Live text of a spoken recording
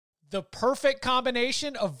The perfect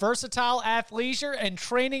combination of versatile athleisure and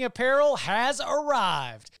training apparel has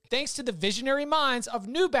arrived. Thanks to the visionary minds of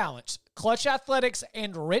New Balance, Clutch Athletics,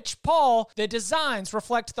 and Rich Paul, the designs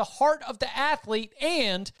reflect the heart of the athlete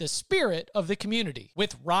and the spirit of the community.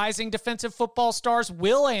 With rising defensive football stars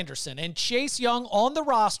Will Anderson and Chase Young on the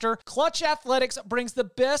roster, Clutch Athletics brings the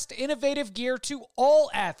best innovative gear to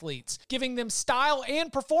all athletes, giving them style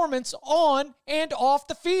and performance on and off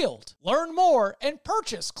the field. Learn more and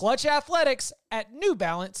purchase Clutch Athletics at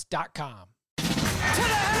newbalance.com. To the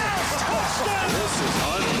house! Touchdown! This is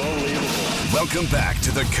unbelievable. Welcome back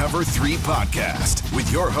to the Cover 3 podcast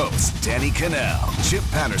with your hosts, Danny Cannell, Chip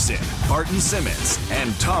Patterson, Barton Simmons,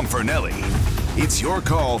 and Tom Fornelli. It's your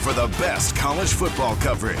call for the best college football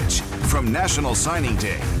coverage, from National Signing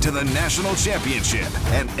Day to the National Championship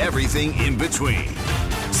and everything in between.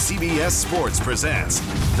 CBS Sports presents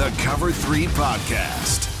the Cover 3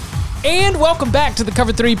 podcast. And welcome back to the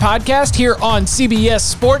Cover 3 podcast here on CBS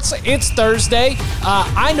Sports. It's Thursday.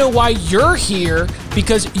 I know why you're here,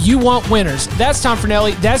 because you want winners. That's Tom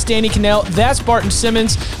Fornelli. That's Danny Cannell. That's Barton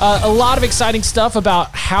Simmons. A lot of exciting stuff about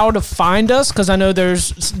how to find us, because I know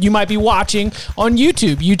you might be watching on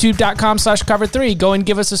YouTube, youtube.com/cover3. Go and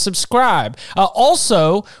give us a subscribe.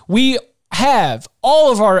 Also, we have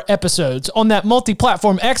all of our episodes on that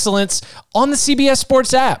multi-platform excellence on the CBS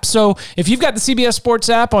Sports app. So if you've got the CBS Sports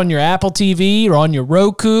app on your Apple TV or on your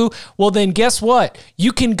Roku, well then guess what?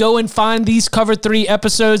 You can go and find these Cover 3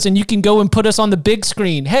 episodes, and you can go and put us on the big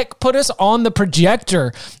screen. Heck, put us on the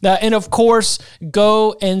projector. And of course,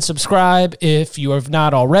 go and subscribe if you have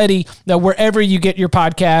not already. Now, wherever you get your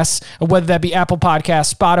podcasts, whether that be Apple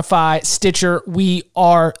Podcasts, Spotify, Stitcher, we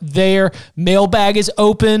are there. Mailbag is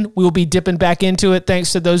open. We'll be dipping back into it.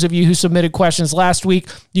 Thanks to those of you who submitted questions last week.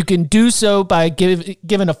 You can do so by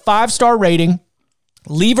giving a 5-star rating,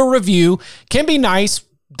 leave a review. Can be nice,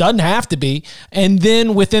 doesn't have to be. And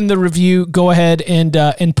then within the review, go ahead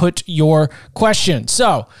and put your question.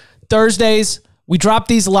 So Thursdays, we drop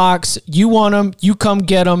these locks. You want them, you come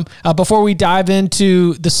get them. Before we dive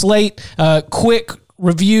into the slate, quick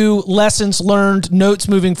review, lessons learned, notes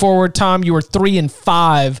moving forward. Tom, you were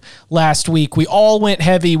 3-5 last week. We all went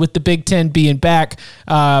heavy with the Big Ten being back.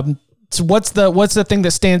 So what's the thing that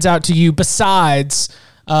stands out to you besides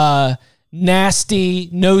nasty,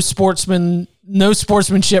 no sportsmanship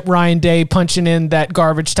Ryan Day punching in that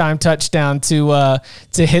garbage time touchdown to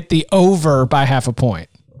hit the over by half a point?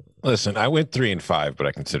 Listen, I went 3-5, but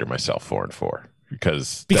I consider myself 4-4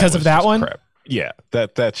 because of that one. Crap. Yeah, I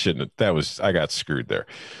got screwed there.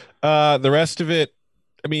 The rest of it,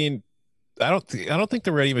 I mean, I don't think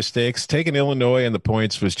there were any mistakes. Taking Illinois and the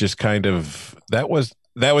points was just kind of that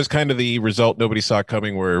was kind of the result nobody saw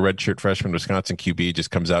coming, where a redshirt freshman Wisconsin QB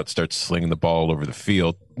just comes out and starts slinging the ball all over the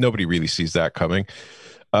field. Nobody really sees that coming.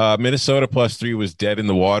 Minnesota +3 was dead in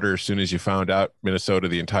the water as soon as you found out Minnesota,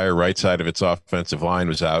 the entire right side of its offensive line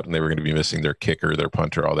was out, and they were going to be missing their kicker, their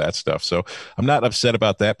punter, all that stuff. So I'm not upset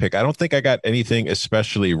about that pick. I don't think I got anything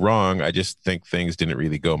especially wrong. I just think things didn't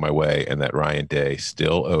really go my way, and that Ryan Day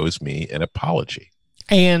still owes me an apology.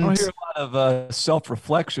 And I hear a lot of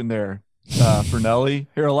self-reflection there, Fornelli.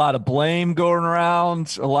 Hear a lot of blame going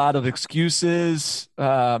around, a lot of excuses.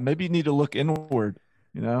 Maybe you need to look inward,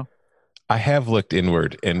 I have looked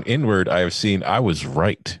inward, and inward I have seen I was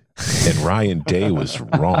right, and Ryan Day was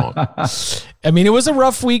wrong. I mean, it was a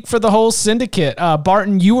rough week for the whole syndicate.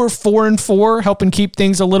 Barton, you were 4-4, helping keep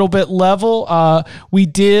things a little bit level. We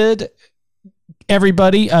did,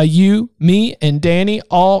 everybody, you, me, and Danny,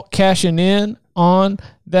 all cashing in on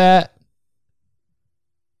that.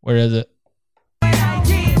 Where is it?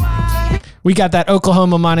 We got that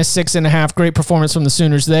Oklahoma -6.5. Great performance from the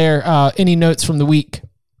Sooners there. Any notes from the week?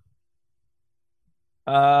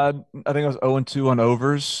 I think I was 0-2 on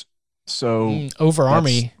overs. So over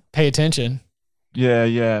Army, pay attention.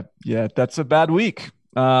 Yeah. That's a bad week.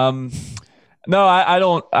 No, I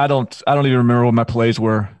don't even remember what my plays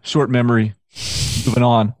were. Short memory. Moving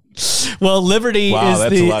on. Well, Liberty wow, is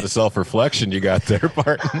that's a lot of self-reflection you got there,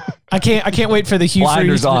 Barton. I can't wait for the Hugh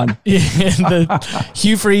Blinders Freeze on. The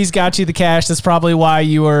Hugh Freeze got you the cash. That's probably why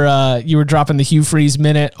you were dropping the Hugh Freeze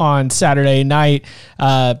minute on Saturday night.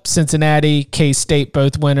 Cincinnati, K-State,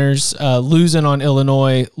 both winners. Losing on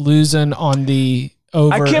Illinois, losing on the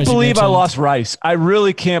over. I can't believe I lost Rice. I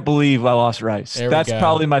really can't believe I lost Rice. That's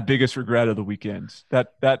probably my biggest regret of the weekend.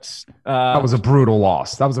 That was a brutal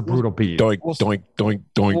loss. That was a brutal beat.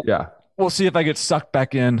 Doink. Yeah. We'll see if I get sucked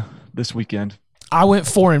back in this weekend. I went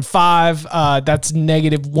 4-5. That's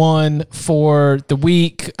 -1 for the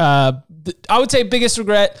week. I would say biggest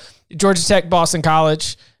regret, Georgia Tech, Boston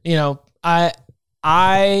College. I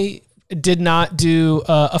did not do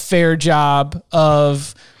a fair job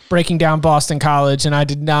of breaking down Boston College, and I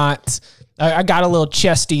got a little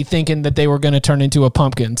chesty thinking that they were going to turn into a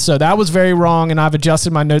pumpkin. So that was very wrong, and I've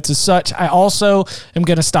adjusted my notes as such. I also am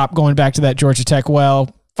going to stop going back to that Georgia Tech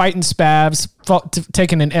fighting Spavs,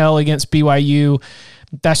 taking an L against BYU.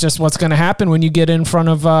 That's just what's going to happen when you get in front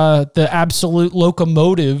of the absolute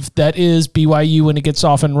locomotive that is BYU when it gets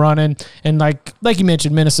off and running. And like you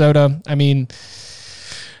mentioned, Minnesota, I mean,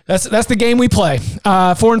 that's the game we play.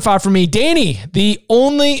 4-5 for me. Danny, the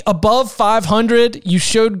only above 500. You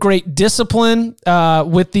showed great discipline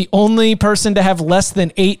with the only person to have less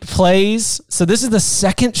than 8 plays. So this is the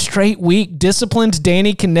second straight week. Disciplined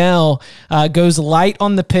Danny Cannell goes light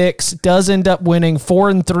on the picks, does end up winning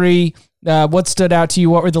 4-3. What stood out to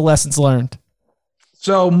you? What were the lessons learned?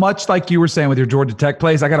 So much like you were saying with your Georgia Tech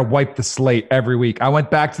plays, I got to wipe the slate every week. I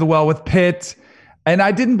went back to the well with Pitt, and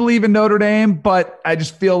I didn't believe in Notre Dame, but I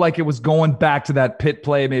just feel like it was going back to that Pitt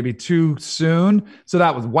play maybe too soon. So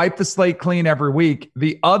that was wipe the slate clean every week.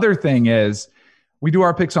 The other thing is we do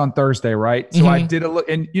our picks on Thursday, right? So I did a look,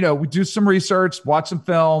 and we do some research, watch some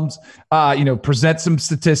films, present some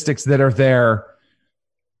statistics that are there.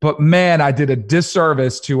 But man, I did a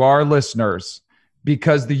disservice to our listeners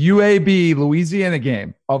because the UAB Louisiana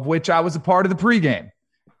game, of which I was a part of the pregame,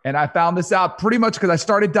 and I found this out pretty much because I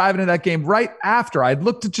started diving into that game right after I'd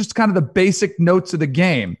looked at just kind of the basic notes of the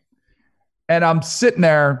game. And I'm sitting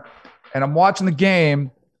there and I'm watching the game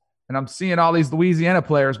and I'm seeing all these Louisiana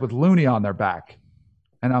players with Looney on their back.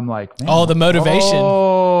 And I'm like, man, the motivation.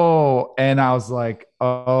 Oh, and I was like,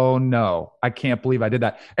 oh no, I can't believe I did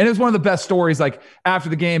that. And it was one of the best stories. Like after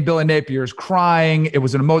the game, Billy Napier's crying. It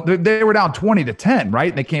was they were down 20-10, right?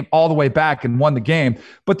 And they came all the way back and won the game.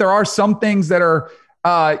 But there are some things that are,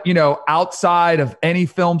 outside of any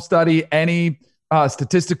film study, any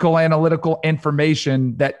statistical analytical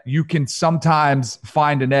information that you can sometimes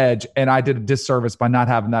find an edge. And I did a disservice by not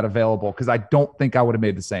having that available because I don't think I would have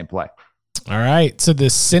made the same play. All right. So the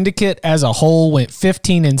syndicate as a whole went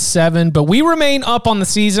 15-7, but we remain up on the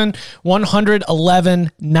season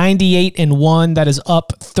 111, 98-1. That is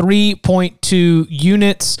up 3.2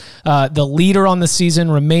 units. The leader on the season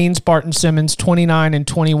remains Barton Simmons,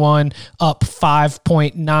 29-21, up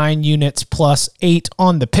 5.9 units plus 8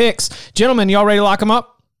 on the picks. Gentlemen, y'all ready to lock them up?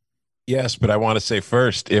 Yes, but I want to say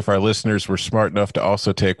first, if our listeners were smart enough to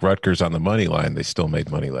also take Rutgers on the money line, they still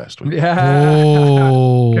made money last week. Yeah.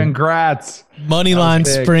 Oh. Congrats. Money line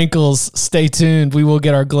sprinkles. Stay tuned. We will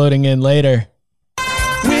get our gloating in later.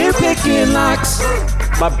 We're picking locks.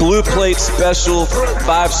 My Blue Plate special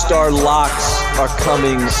 5-star locks are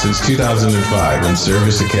coming. Since 2005, when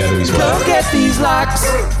Service Academy's Come get these locks.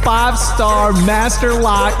 5-star master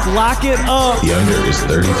lock. Lock it up. The under is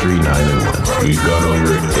 33-9-1. We've gone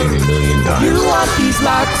over it a million times. You want these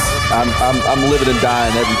locks? I'm living and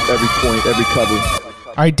dying every point, every cover.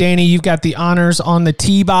 All right, Danny, you've got the honors on the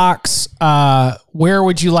tee box. Where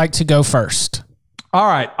would you like to go first? All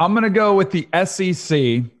right, I'm going to go with the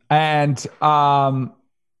SEC and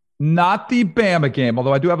not the Bama game,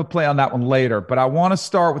 although I do have a play on that one later, but I want to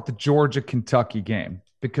start with the Georgia-Kentucky game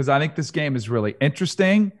because I think this game is really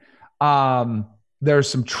interesting. There's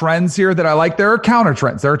some trends here that I like. There are counter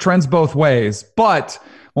trends. There are trends both ways. But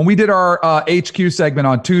when we did our HQ segment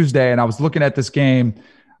on Tuesday and I was looking at this game,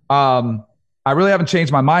 I really haven't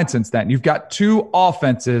changed my mind since then. You've got two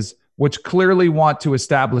offenses which clearly want to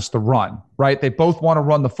establish the run, right? They both want to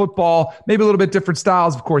run the football, maybe a little bit different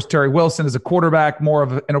styles. Of course, Terry Wilson is a quarterback, more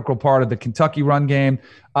of an integral part of the Kentucky run game.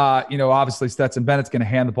 Obviously Stetson Bennett's going to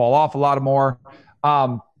hand the ball off a lot more.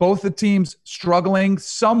 Both the teams struggling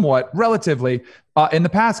somewhat, relatively, in the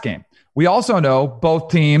pass game. We also know both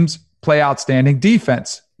teams play outstanding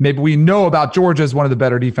defense. Maybe we know about Georgia as one of the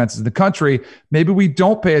better defenses in the country. Maybe we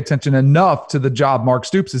don't pay attention enough to the job Mark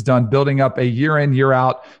Stoops has done building up a year in, year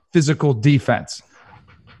out physical defense.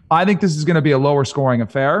 I think this is going to be a lower scoring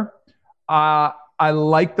affair. I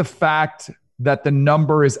like the fact that the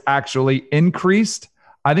number is actually increased.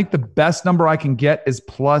 I think the best number I can get is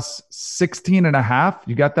plus 16.5.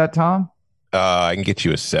 You got that, Tom? I can get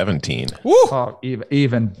you a 17. Woo! Oh,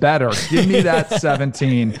 even better. Give me that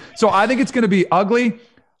 17. So I think it's going to be ugly.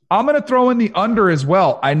 I'm going to throw in the under as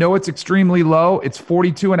well. I know it's extremely low. It's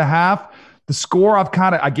 42.5. The score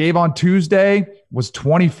I gave on Tuesday was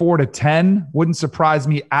 24-10. Wouldn't surprise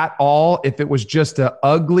me at all if it was just a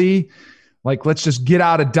ugly, like, let's just get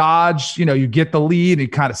out of Dodge. You get the lead and you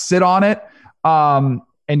kind of sit on it. And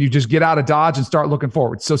you just get out of Dodge and start looking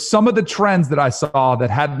forward. So some of the trends that I saw that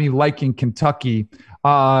had me liking Kentucky,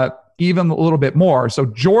 even a little bit more. So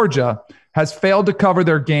Georgia has failed to cover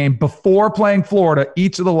their game before playing Florida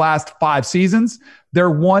each of the last 5 seasons. They're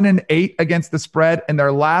 1-8 against the spread in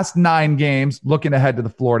their last 9 games, looking ahead to the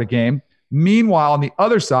Florida game. Meanwhile, on the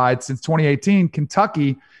other side, since 2018,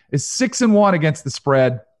 Kentucky is 6-1 against the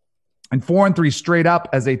spread and 4-3 straight up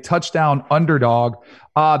as a touchdown underdog.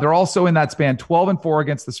 They're also in that span 12-4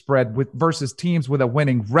 against the spread versus teams with a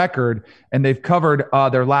winning record, and they've covered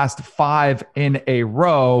their last 5 in a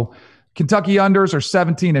row. Kentucky unders are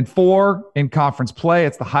 17-4 in conference play.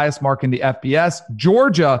 It's the highest mark in the FBS.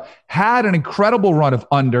 Georgia had an incredible run of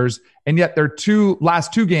unders, and yet their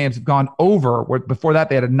last two games have gone over, where before that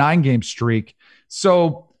they had a 9-game streak.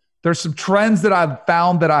 So there's some trends that I've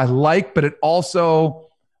found that I like, but it also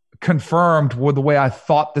confirmed with the way I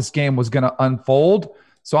thought this game was going to unfold.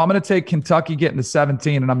 So I'm going to take Kentucky getting to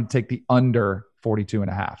 17, and I'm going to take the under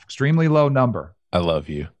 42.5. Extremely low number. I love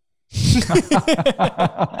you.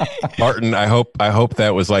 Martin, I hope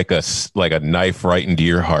that was like a knife right into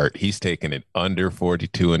your heart. He's taking it under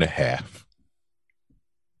 42.5.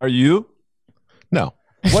 Are you? No.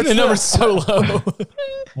 What's the number so low?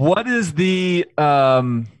 What is the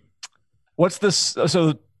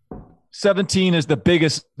so 17 is the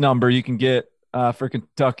biggest number you can get for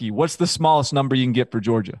Kentucky. What's the smallest number you can get for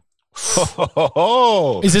Georgia?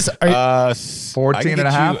 Is this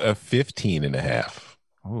 14.5? A 15.5.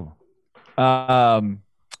 Oh.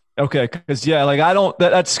 Okay, because like I don't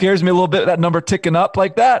that scares me a little bit, that number ticking up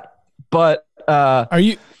like that. But are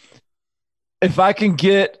you? If I can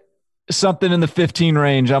get something in the 15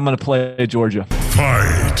 range, I'm going to play Georgia.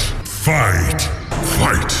 Fight.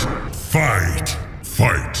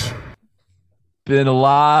 Been a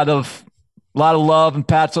lot of love and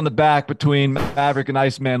pats on the back between Maverick and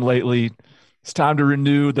Iceman lately. It's time to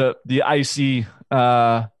renew the icy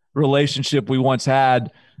relationship we once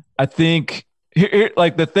had. I think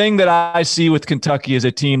like the thing that I see with Kentucky is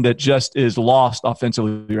a team that just is lost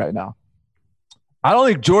offensively right now. I don't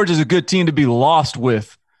think Georgia's a good team to be lost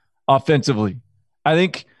with offensively. I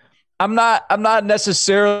think I'm not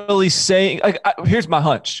necessarily saying here's my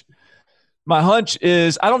hunch. My hunch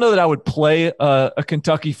is I don't know that I would play a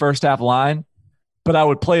Kentucky first half line, but I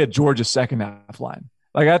would play a Georgia second half line.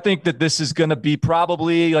 Like I think that this is going to be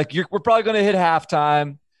probably we're probably going to hit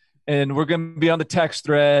halftime. And we're going to be on the text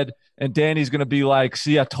thread, and Danny's going to be like,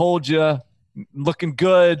 see, I told you, looking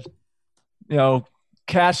good,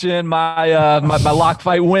 cash in my lock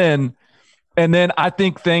fight win. And then I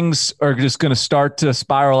think things are just going to start to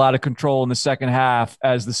spiral out of control in the second half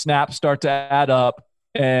as the snaps start to add up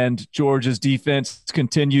and Georgia's defense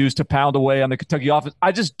continues to pound away on the Kentucky offense.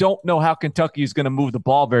 I just don't know how Kentucky is going to move the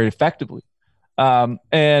ball very effectively.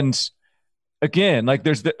 And again, I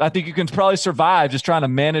think you can probably survive just trying to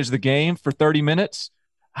manage the game for 30 minutes.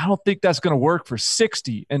 I don't think that's going to work for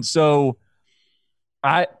 60. And so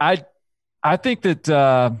I think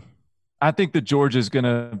that Georgia's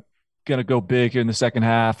going to go big in the second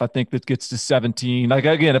half. I think that gets to 17. Like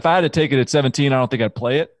again, if I had to take it at 17, I don't think I'd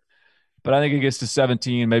play it. But I think it gets to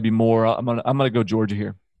 17, maybe more. I'm gonna go Georgia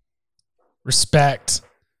here. Respect.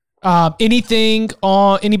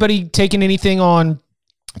 Anybody taking anything on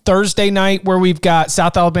Thursday night where we've got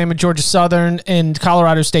South Alabama, Georgia Southern, and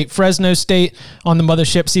Colorado State, Fresno State on the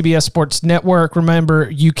mothership CBS Sports Network. Remember,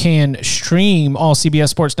 you can stream all CBS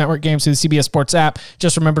Sports Network games through the CBS Sports app.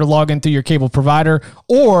 Just remember to log in through your cable provider,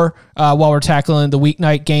 or while we're tackling the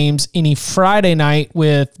weeknight games, any Friday night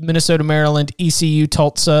with Minnesota, Maryland, ECU,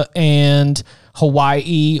 Tulsa, and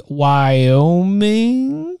Hawaii,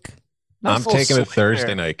 Wyoming. I'm taking a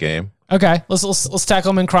Thursday night game. Okay, let's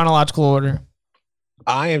tackle them in chronological order.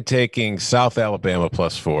 I am taking South Alabama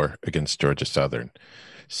 +4 against Georgia Southern.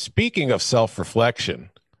 Speaking of self-reflection,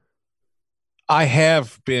 I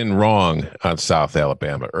have been wrong on South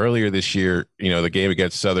Alabama. Earlier this year, the game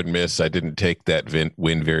against Southern Miss, I didn't take that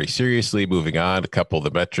win very seriously. Moving on, a couple of the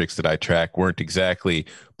metrics that I track weren't exactly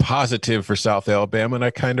positive for South Alabama, and I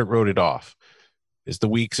kind of wrote it off. As the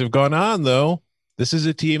weeks have gone on, though, this is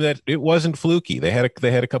a team that it wasn't fluky. They had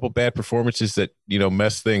a couple bad performances that,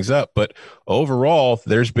 messed things up. But overall,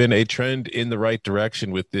 there's been a trend in the right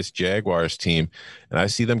direction with this Jaguars team. And I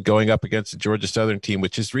see them going up against the Georgia Southern team,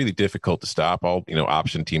 which is really difficult to stop. All,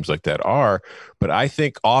 option teams like that are. But I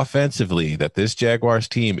think offensively that this Jaguars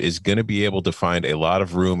team is going to be able to find a lot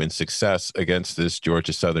of room and success against this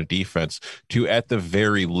Georgia Southern defense to, at the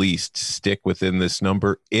very least, stick within this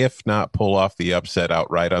number, if not pull off the upset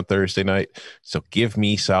outright on Thursday night. So give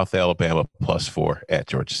me South Alabama +4 at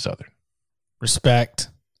Georgia Southern. Respect.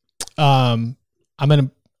 It's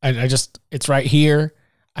right here.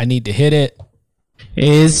 I need to hit it.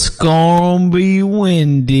 It's gonna be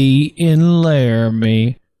windy in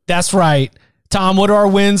Laramie. That's right. Tom, what are our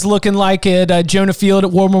wins looking like at Jonah Field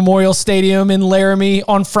at War Memorial Stadium in Laramie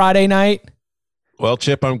on Friday night? Well,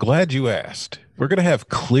 Chip, I'm glad you asked. We're going to have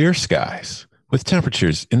clear skies with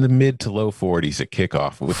temperatures in the mid to low 40s at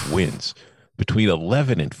kickoff with winds between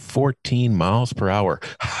 11 and 14 miles per hour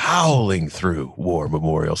howling through War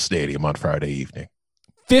Memorial Stadium on Friday evening.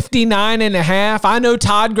 59.5. I know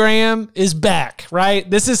Todd Graham is back, right?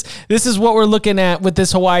 This is what we're looking at with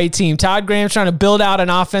this Hawaii team. Todd Graham's trying to build out an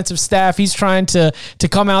offensive staff. He's trying to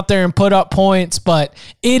come out there and put up points, but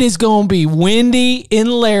it is going to be windy in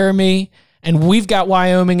Laramie, and we've got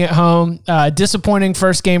Wyoming at home. Disappointing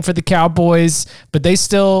first game for the Cowboys, but they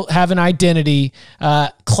still have an identity.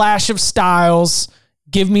 Clash of styles.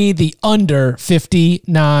 Give me the under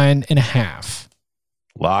 59.5.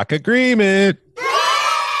 Lock agreement.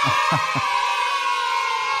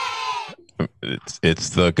 It's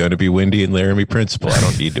the going to be windy in Laramie principle. I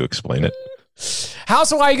don't need to explain it. How's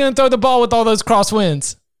Hawaii going to throw the ball with all those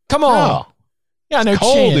crosswinds? Come on. No. Yeah, no it's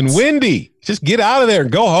cold chance. and windy. Just get out of there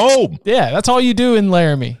and go home. Yeah, that's all you do in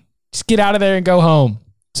Laramie. Just get out of there and go home.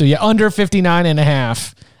 So yeah, under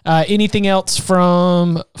 59.5. Anything else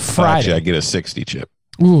from Friday? Actually, I get a 60, Chip.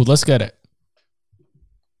 Ooh, let's get it.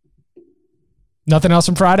 Nothing else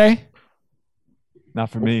from Friday? Not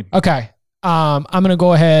for me. Okay. I'm going to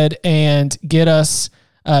go ahead and get us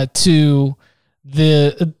to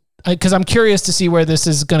the because I'm curious to see where this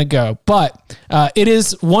is going to go. But it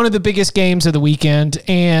is one of the biggest games of the weekend,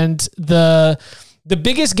 and the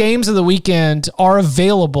biggest games of the weekend are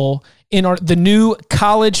available in the new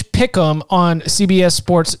College Pick'em on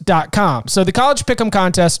CBSSports.com. So the College Pick'em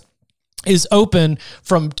contest is open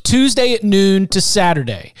from Tuesday at noon to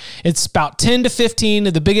Saturday. It's about 10 to 15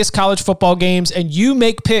 of the biggest college football games, and you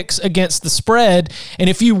make picks against the spread.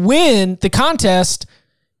 And if you win the contest,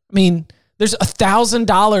 I mean, there's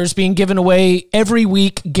 $1,000 being given away every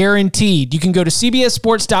week, guaranteed. You can go to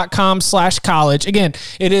cbssports.com/college. Again,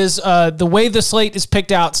 it is the way the slate is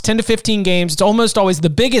picked out. It's 10 to 15 games. It's almost always the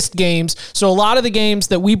biggest games. So a lot of the games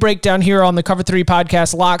that we break down here on the Cover 3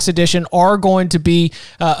 Podcast Locks Edition are going to be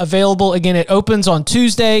available. Again, it opens on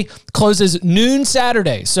Tuesday, closes noon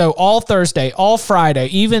Saturday. So all Thursday, all Friday,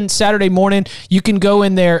 even Saturday morning, you can go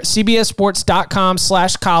in there,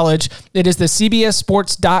 cbssports.com/college. It is the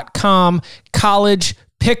cbssports.com College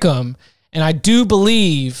Pick'em, and I do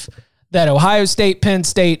believe that Ohio State, Penn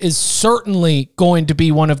State is certainly going to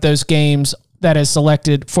be one of those games that is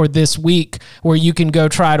selected for this week, where you can go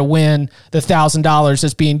try to win the $1,000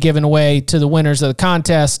 that's being given away to the winners of the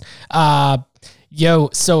contest. So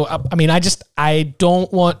I mean, I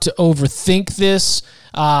don't want to overthink this.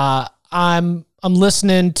 I'm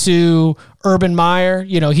listening to Urban Meyer.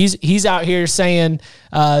 You know, he's out here saying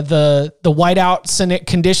the whiteout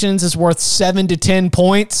conditions is worth 7 to 10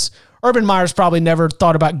 points. Urban Meyer's probably never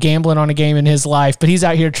thought about gambling on a game in his life, but he's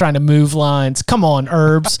out here trying to move lines. Come on,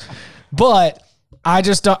 Herbs. But I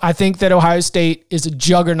think that Ohio State is a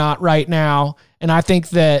juggernaut right now, and I think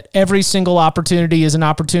that every single opportunity is an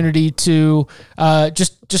opportunity to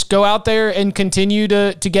just go out there and continue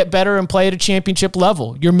to get better and play at a championship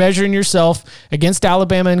level. You're measuring yourself against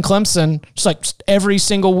Alabama and Clemson just every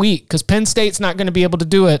single week, because Penn State's not going to be able to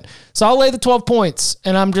do it. So I'll lay the 12 points,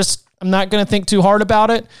 and I'm not going to think too hard about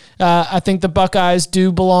it. I think the Buckeyes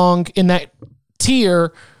do belong in that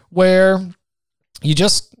tier where you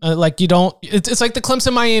just it's like the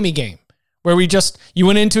Clemson-Miami game, where you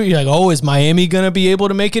went into it, you're like, oh, is Miami going to be able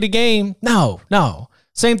to make it a game? No.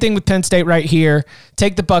 Same thing with Penn State right here.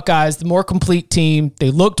 Take the Buckeyes, the more complete team. They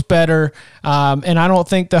looked better, and I don't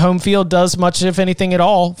think the home field does much, if anything at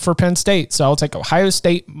all, for Penn State. So I'll take Ohio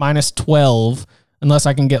State minus 12, unless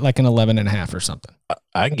I can get like an 11.5 or something.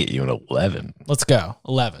 I can get you an 11. Let's go,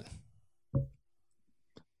 11.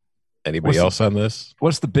 Anybody else on this?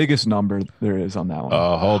 What's the biggest number there is on that one?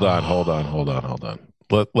 Hold on.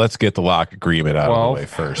 Let's get the lock agreement out of the way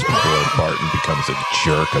first before Barton becomes a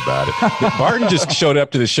jerk about it. Barton just showed up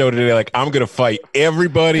to the show today like, I'm going to fight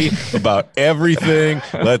everybody about everything.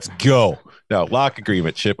 Let's go. No, lock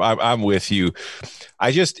agreement, Chip. I'm with you.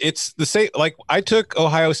 It's the same. Like, I took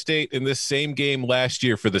Ohio State in this same game last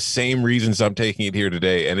year for the same reasons I'm taking it here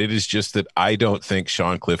today. And it is just that I don't think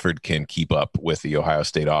Sean Clifford can keep up with the Ohio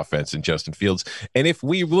State offense and Justin Fields. And if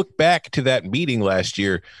we look back to that meeting last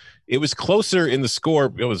year, It was closer in the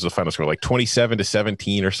score. It was the final score, like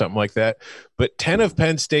 27-17 or something like that. But 10 of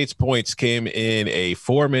Penn State's points came in a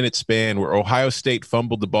 4-minute span where Ohio State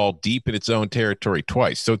fumbled the ball deep in its own territory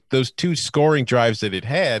twice. So those two scoring drives that it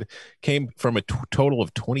had came from a total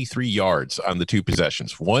of 23 yards on the two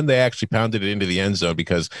possessions. One, they actually pounded it into the end zone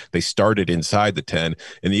because they started inside the 10.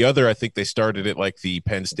 And the other, I think they started it like the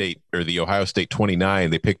Penn State or the Ohio State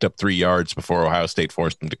 29. They picked up 3 yards before Ohio State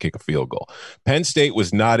forced them to kick a field goal. Penn State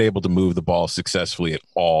was not able to move the ball successfully at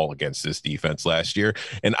all against this defense last year.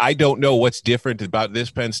 And I don't know what's different about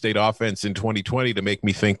this Penn State offense in 2020 to make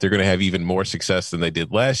me think they're going to have even more success than they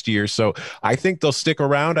did last year. So I think they'll stick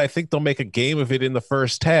around. I think they'll make a game of it in the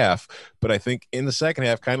first half. But I think in the second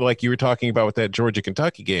half, kind of like you were talking about with that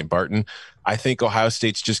Georgia-Kentucky game, Barton, I think Ohio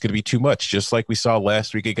State's just going to be too much, just like we saw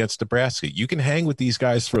last week against Nebraska. You can hang with these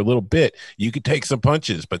guys for a little bit. You can take some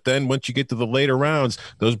punches, but then once you get to the later rounds,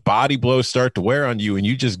 those body blows start to wear on you and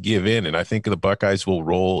you just give in. And I think the Buckeyes will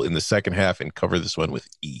roll in the second half and cover this one with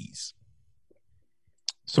ease.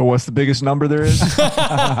 So what's the biggest number there is? The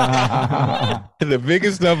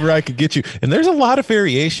biggest number I could get you. And there's a lot of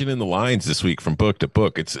variation in the lines this week from book to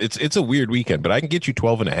book. It's a weird weekend, but I can get you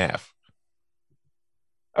 12.5.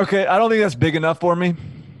 Okay, I don't think that's big enough for me,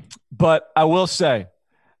 but I will say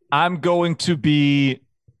I'm going to be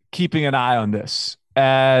keeping an eye on this,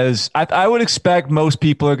 as I would expect most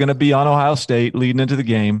people are going to be on Ohio State leading into the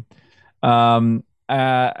game. Now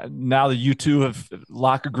that you two have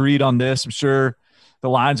lock agreed on this, I'm sure the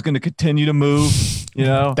line's going to continue to move. You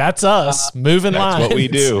know, that's us moving lines. That's what we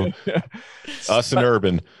do. Us and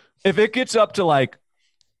Urban. If it gets up to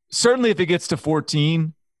certainly if it gets to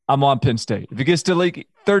 14, I'm on Penn State. If it gets to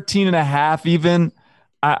 13.5, even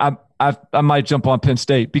I might jump on Penn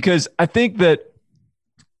State, because I think that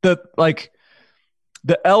the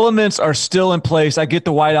elements are still in place. I get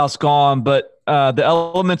the whiteout's gone, but the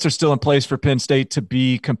elements are still in place for Penn State to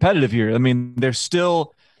be competitive here. I mean, they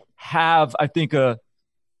still have, I think,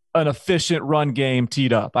 an efficient run game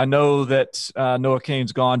teed up. I know that Noah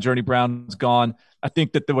Cain's gone, Journey Brown's gone. I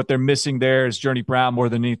think that what they're missing there is Journey Brown more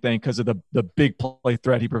than anything because of the big play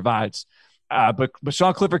threat he provides. But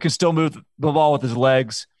Sean Clifford can still move the ball with his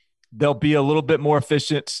legs. They'll be a little bit more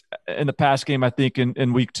efficient in the pass game, I think,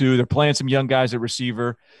 in week 2. They're playing some young guys at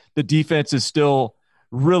receiver. The defense is still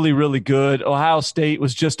really, really good. Ohio State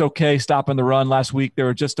was just okay stopping the run last week. They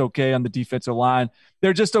were just okay on the defensive line.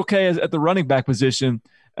 They're just okay at the running back position.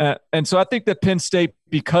 And so I think that Penn State,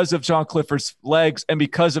 because of Sean Clifford's legs and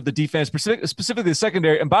because of the defense, specifically the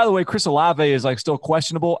secondary, and by the way, Chris Olave is still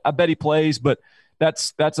questionable. I bet he plays, but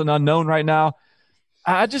that's an unknown right now.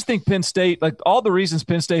 I just think Penn State, all the reasons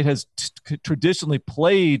Penn State has traditionally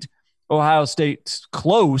played Ohio State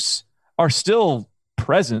close, are still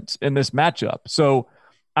present in this matchup. So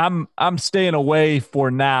I'm staying away for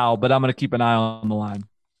now, but I'm going to keep an eye on the line.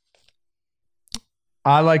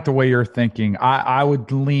 I like the way you're thinking. I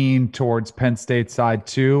would lean towards Penn State's side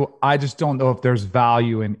too. I just don't know if there's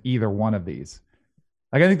value in either one of these.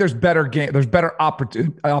 I think there's better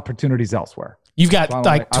opportunities elsewhere. You've got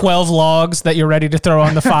 12 logs that you're ready to throw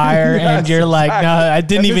on the fire, yes, and you're like, exactly. No, I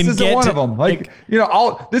didn't even get one of them.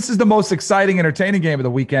 This is the most exciting, entertaining game of the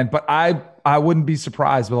weekend, but I wouldn't be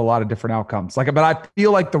surprised with a lot of different outcomes. But I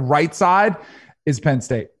feel like the right side is Penn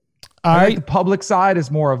State. All right. The public side is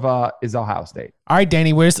more of is Ohio State. All right,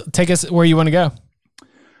 Danny, take us where you want to go.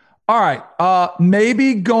 All right.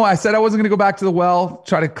 Maybe go. I said I wasn't going to go back to the well,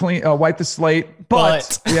 try to wipe the slate,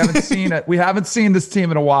 but we haven't seen it. We haven't seen this team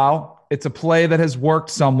in a while. It's a play that has worked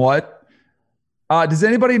somewhat. Does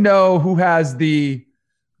anybody know who has the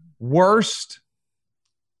worst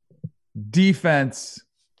defense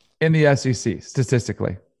in the SEC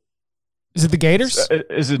statistically? Is it the Gators?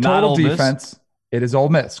 Is it not total Ole defense? Miss? It is Ole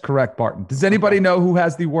Miss. Correct, Barton. Does anybody know who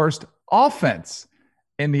has the worst offense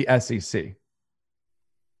in the SEC?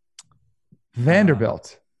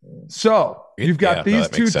 Vanderbilt. So you've got these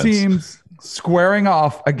two teams squaring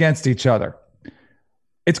off against each other.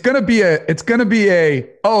 It's gonna be a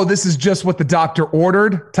this is just what the doctor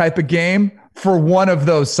ordered type of game for one of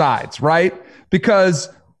those sides, right? Because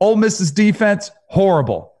Ole Miss's defense,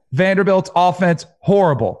 horrible. Vanderbilt's offense,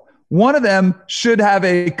 horrible. One of them should have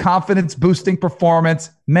a confidence boosting performance.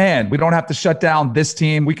 Man, we don't have to shut down this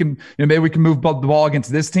team. We can, maybe we can move the ball against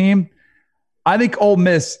this team. I think Ole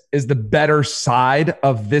Miss is the better side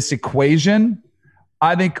of this equation.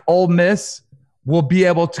 I think Ole Miss will be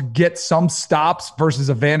able to get some stops versus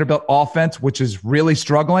a Vanderbilt offense, which is really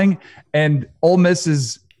struggling. And Ole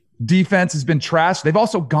Miss's defense has been trashed. They've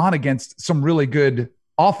also gone against some really good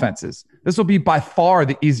offenses. This will be by far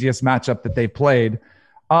the easiest matchup that they played.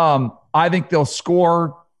 I think they'll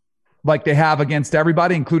score like they have against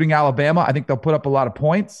everybody, including Alabama. I think they'll put up a lot of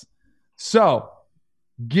points. So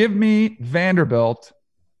give me Vanderbilt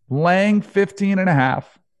laying 15.5,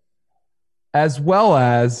 as well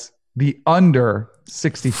as the under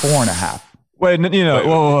 64.5. Wait,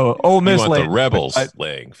 whoa. Ole Miss the Rebels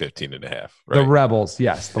laying 15.5. Right? The Rebels,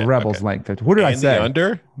 yes. The Rebels laying 15. What did I say? The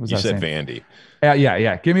under? You said Vandy.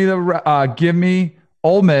 Yeah. Give me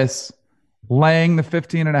Ole Miss laying the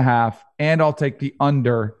 15.5, and I'll take the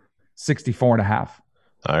under 64.5.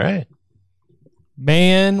 All right.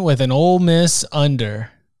 Man with an Ole Miss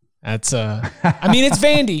under. That's I mean, it's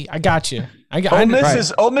Vandy. I got you. Ole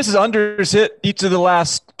Miss's unders hit each of the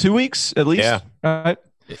last 2 weeks at least. Yeah. All right.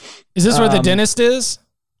 Is this where the dentist is?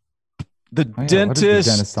 The dentist. What is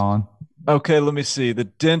the dentist on? Okay, let me see. The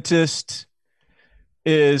dentist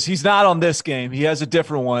he's not on this game. He has a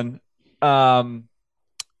different one. But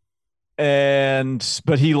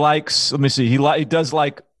he likes, let me see. He does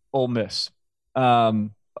like Ole Miss.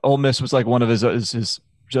 Ole Miss was like one of his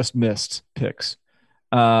just missed picks.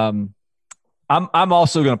 I'm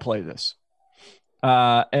also going to play this.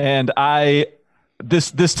 And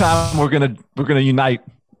this time we're going to unite,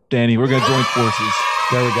 Danny. We're going to join forces.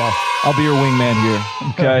 There we go. I'll be your wingman here.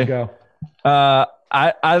 Okay. There we go.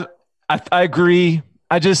 I agree.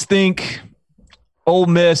 I just think Ole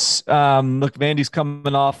Miss, look, Vandy's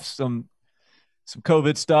coming off some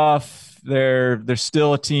COVID stuff. They're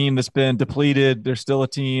still a team that's been depleted. They're still a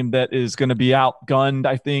team that is going to be outgunned,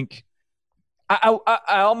 I think. I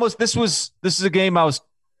almost, this is a game I was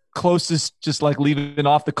closest just like leaving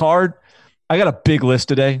off the card. I got a big list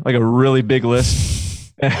today, like a really big list.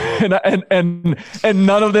 And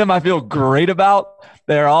none of them I feel great about.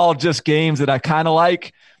 They're all just games that I kind of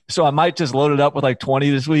like. So I might just load it up with like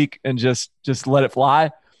 20 this week and just let it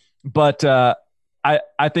fly. But I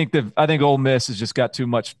think Ole Miss has just got too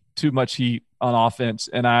much heat on offense,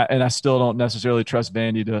 and I still don't necessarily trust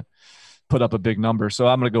Vandy to put up a big number. So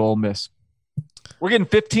I'm going to go Ole Miss. We're getting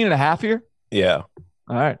 15.5 here. Yeah.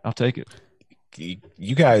 All right, I'll take it.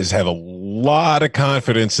 You guys have a lot of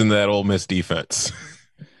confidence in that Ole Miss defense.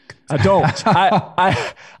 I don't.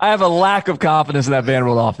 I have a lack of confidence in that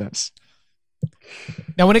Vanderbilt offense.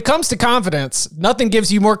 Now, when it comes to confidence, nothing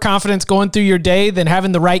gives you more confidence going through your day than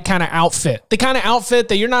having the right kind of outfit. The kind of outfit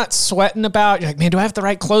that you're not sweating about. You're like, man, do I have the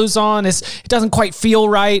right clothes on? It doesn't quite feel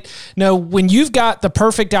right. No, when you've got the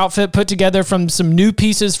perfect outfit put together from some new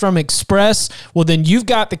pieces from Express, well, then you've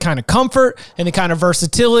got the kind of comfort and the kind of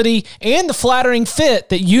versatility and the flattering fit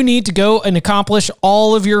that you need to go and accomplish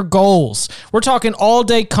all of your goals. We're talking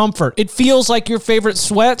all-day comfort. It feels like your favorite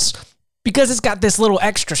sweats, because it's got this little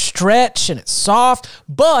extra stretch and it's soft,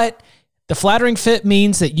 but the flattering fit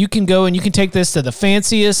means that you can go and you can take this to the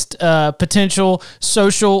fanciest potential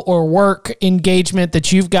social or work engagement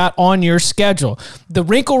that you've got on your schedule. The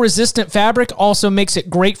wrinkle-resistant fabric also makes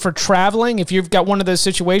it great for traveling. If you've got one of those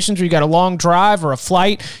situations where you got a long drive or a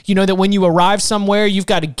flight, you know that when you arrive somewhere, you've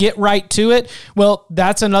got to get right to it. Well,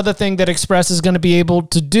 that's another thing that Express is going to be able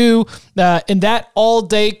to do. And that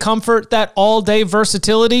all-day comfort, that all-day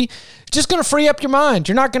versatility, just going to free up your mind.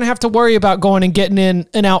 You're not going to have to worry about going and getting in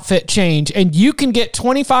an outfit change. And you can get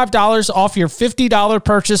 $25 off your $50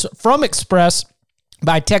 purchase from Express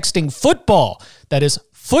by texting football. That is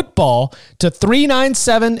football to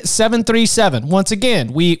 397-737. Once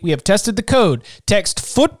again, we have tested the code. Text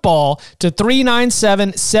football to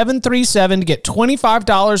 397-737 to get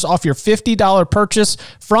 $25 off your $50 purchase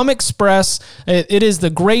from Express. It is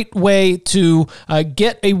the great way to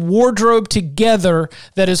get a wardrobe together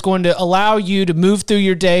that is going to allow you to move through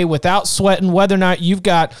your day without sweating whether or not you've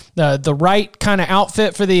got the right kind of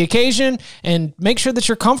outfit for the occasion, and make sure that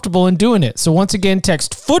you're comfortable in doing it. So once again,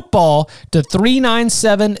 text football to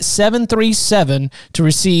 397-737 to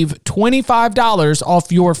receive $25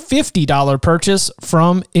 off your $50 purchase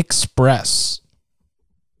from Express.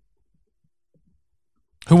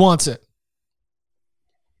 Who wants it?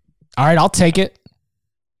 All right, I'll take it.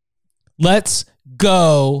 Let's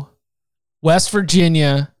go West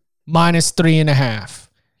Virginia -3.5.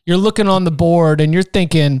 You're looking on the board and you're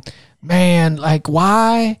thinking, man, like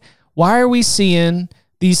why are we seeing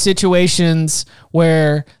these situations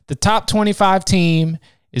where the top 25 team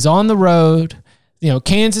is on the road,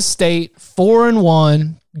 Kansas State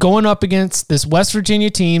 4-1, going up against this West Virginia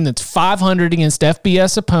team that's 500 against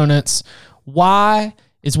FBS opponents? Why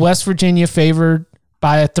is West Virginia favored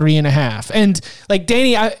by 3.5. And like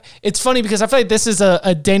Danny, it's funny because I feel like this is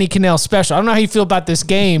a Danny Kanell special. I don't know how you feel about this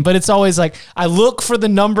game, but it's always like I look for the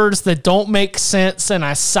numbers that don't make sense and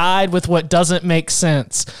I side with what doesn't make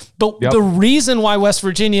sense. But the reason why West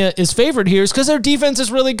Virginia is favored here is because their defense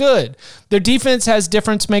is really good. Their defense has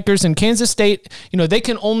difference makers, in Kansas State, they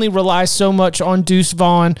can only rely so much on Deuce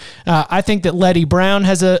Vaughn. I think that Letty Brown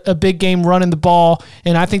has a big game running the ball,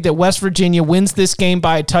 and I think that West Virginia wins this game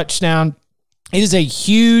by a touchdown. It is a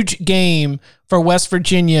huge game for West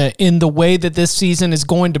Virginia in the way that this season is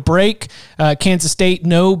going to break. Kansas State,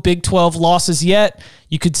 no Big 12 losses yet.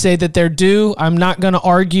 You could say that they're due. I'm not going to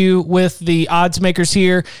argue with the odds makers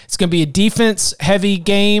here. It's going to be a defense-heavy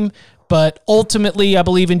game, but ultimately I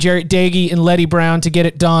believe in Jarrett Doege and Letty Brown to get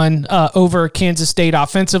it done over Kansas State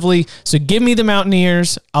offensively. So give me the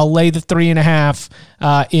Mountaineers. I'll lay the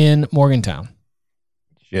 3.5 in Morgantown.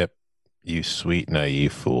 Chip, you sweet,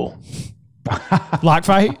 naive fool. Lock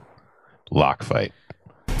fight? Lock fight.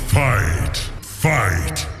 Fight,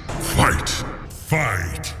 fight, fight,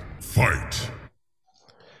 fight, fight.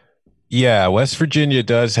 Yeah, West Virginia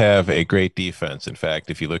does have a great defense. In fact,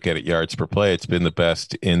 if you look at it yards per play, it's been the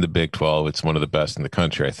best in the Big 12. It's one of the best in the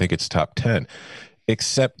country. I think it's top 10.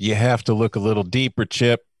 Except you have to look a little deeper,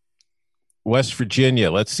 Chip. West Virginia,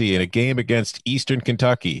 let's see, in a game against Eastern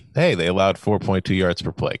Kentucky, hey, they allowed 4.2 yards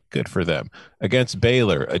per play. Good for them. Against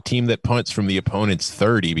Baylor, a team that punts from the opponent's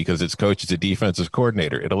 30 because its coach is a defensive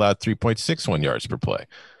coordinator, it allowed 3.61 yards per play.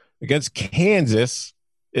 Against Kansas,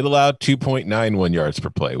 it allowed 2.91 yards per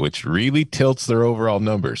play, which really tilts their overall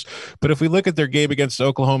numbers. But if we look at their game against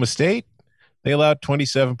Oklahoma State, they allowed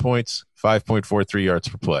 27 points, 5.43 yards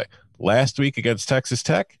per play. Last week against Texas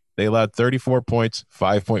Tech, they allowed 34 points,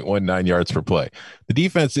 5.19 yards per play. The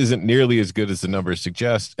defense isn't nearly as good as the numbers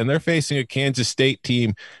suggest, and they're facing a Kansas State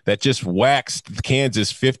team that just waxed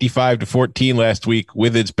Kansas 55-14 last week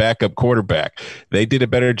with its backup quarterback. They did a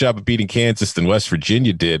better job of beating Kansas than West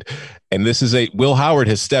Virginia did. And this is Will Howard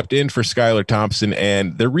has stepped in for Skylar Thompson,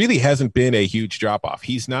 and there really hasn't been a huge drop-off.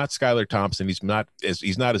 He's not Skylar Thompson. He's not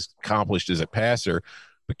as accomplished as a passer.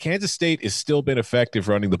 But Kansas State has still been effective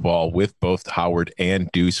running the ball with both Howard and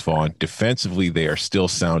Deuce Vaughn. Defensively, they are still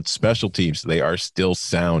sound. Special teams, they are still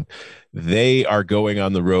sound. They are going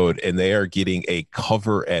on the road, and they are getting a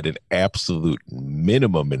cover at an absolute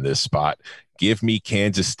minimum in this spot. Give me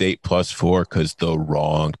Kansas State +4 because the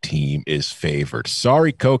wrong team is favored.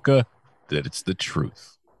 Sorry, Coca, that it's the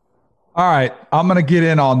truth. All right, I'm going to get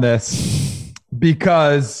in on this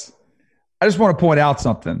because I just want to point out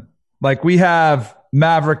something. Like, we have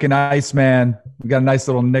Maverick and Iceman. We got a nice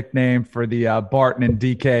little nickname for the Barton and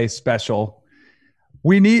DK special.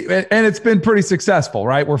 We need, and it's been pretty successful,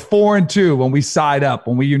 right? We're 4-2 when we side up,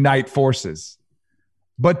 when we unite forces.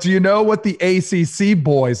 But do you know what the ACC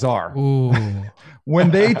boys are? Ooh. When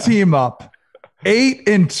they team up,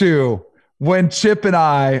 8-2, when Chip and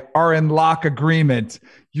I are in lock agreement.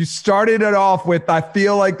 You started it off with, I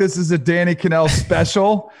feel like this is a Danny Kanell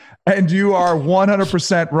special, and you are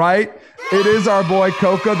 100% right. It is our boy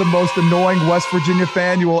Coca, the most annoying West Virginia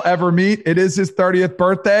fan you will ever meet. It is his 30th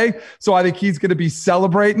birthday, so I think he's going to be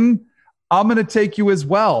celebrating. I'm going to take you as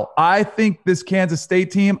well. I think this Kansas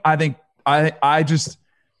State team, I think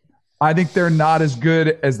they're not as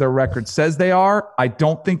good as their record says they are. I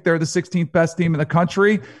don't think they're the 16th best team in the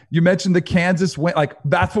country. You mentioned the Kansas win. Like,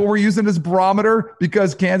 that's what we're using as barometer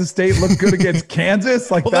because Kansas State looked good against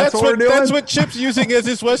Kansas. Like, well, that's what we're doing. That's what Chip's using as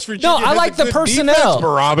his West Virginia. No, I like the personnel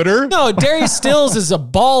barometer. No, Darius Stills is a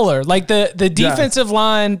baller. Like the defensive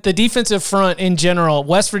line, the defensive front in general,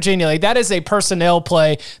 West Virginia, like that is a personnel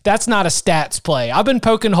play. That's not a stats play. I've been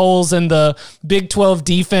poking holes in the Big 12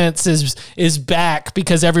 defense is back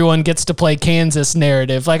because everyone gets to play Kansas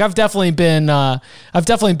narrative. Like I've definitely been on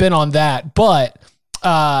that, but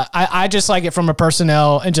I just like it from a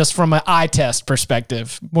personnel and just from an eye test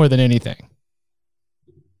perspective more than anything.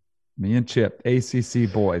 Me and Chip,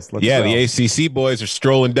 ACC boys. Let's go. The ACC boys are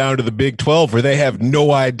strolling down to the Big 12 where they have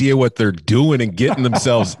no idea what they're doing and getting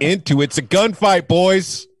themselves into. It's a gunfight,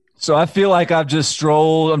 boys. So I feel like I'm just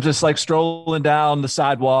strolling down the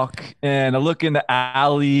sidewalk and I look in the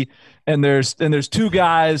alley and there's two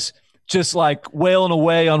guys just like wailing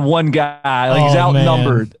away on one guy. Like he's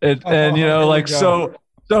outnumbered. And you know, like, so,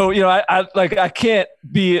 you know, I can't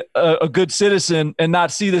be a good citizen and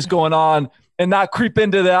not see this going on and not creep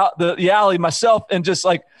into the alley myself and just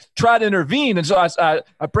like try to intervene. And so I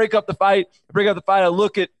break up the fight. I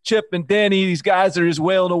look at Chip and Danny. These guys are just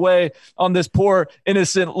wailing away on this poor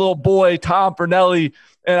innocent little boy, Tom Fornelli.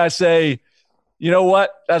 And I say, you know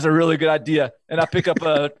what? That's a really good idea. And I pick up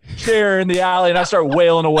a chair in the alley and I start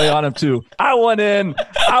wailing away on him too. I want in.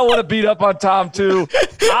 I want to beat up on Tom too.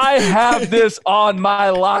 I have this on my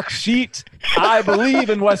lock sheet. I believe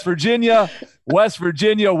in West Virginia. West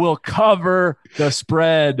Virginia will cover the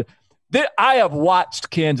spread. I have watched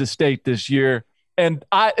Kansas State this year, and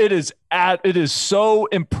it is so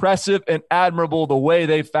impressive and admirable the way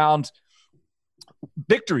they found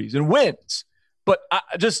victories and wins. But I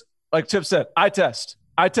just, like Chip said, eye test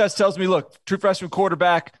tells me, look, true freshman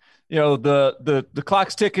quarterback, the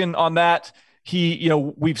clock's ticking on that.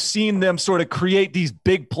 We've seen them sort of create these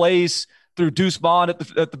big plays through Deuce Vaughn at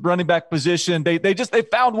the running back position. They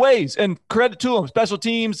found ways, and credit to them, special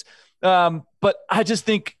teams. But I just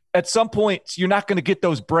think at some point you're not going to get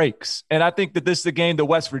those breaks. And I think that this is a game that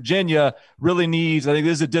West Virginia really needs. I think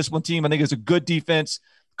this is a disciplined team. I think it's a good defense,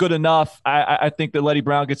 good enough. I think that Letty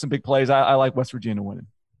Brown gets some big plays. I like West Virginia winning.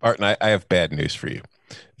 Barton, I have bad news for you.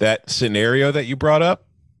 That scenario that you brought up,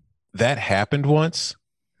 that happened once.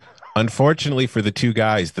 Unfortunately for the two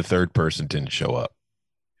guys, the third person didn't show up.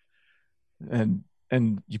 And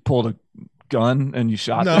you pulled a gun and you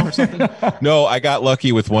shot them or something? No, I got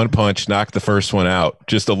lucky with one punch, knocked the first one out.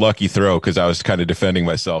 Just a lucky throw because I was kind of defending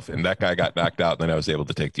myself, and that guy got knocked out, and then I was able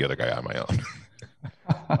to take the other guy on my own.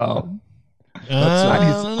 Oh.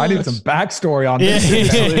 I need some backstory on this.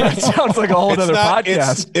 That sounds like a whole other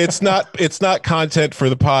podcast. It's not content for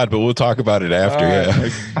the pod, but we'll talk about it after.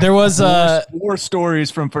 Right. Yeah. There was more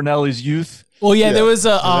stories from Fernelli's youth. Well, yeah, there was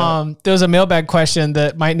a mailbag question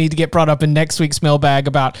that might need to get brought up in next week's mailbag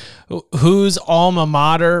about whose alma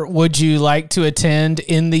mater would you like to attend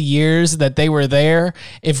in the years that they were there?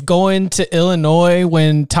 If going to Illinois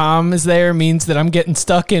when Tom is there means that I'm getting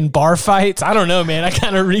stuck in bar fights, I don't know, man. I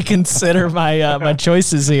kind of reconsider my my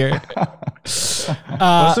choices here.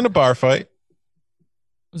 Wasn't a bar fight.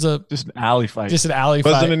 It was just an alley fight. It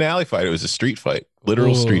wasn't an alley fight. It was a street fight,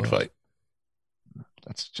 literal street fight.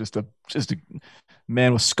 That's just a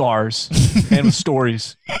man with scars, man with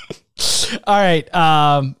stories. All right.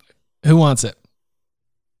 Who wants it?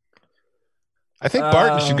 I think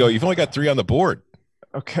Barton should go. You've only got 3 on the board.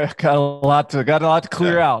 Okay. Got a lot to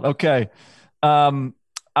clear out. Okay.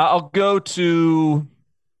 I'll go to,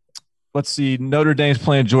 let's see. Notre Dame's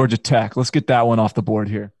playing Georgia Tech. Let's get that one off the board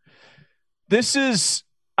here. This is,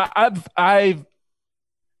 I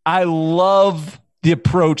love the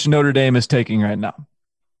approach Notre Dame is taking right now.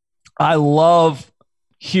 I love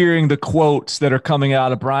hearing the quotes that are coming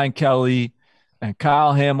out of Brian Kelly and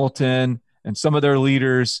Kyle Hamilton and some of their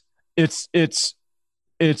leaders. It's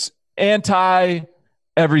anti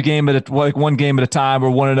every game like one game at a time or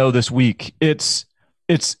 1-0 this week. It's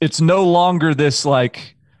no longer this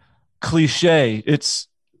like cliche. It's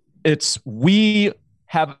we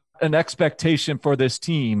have an expectation for this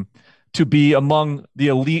team to be among the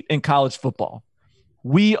elite in college football.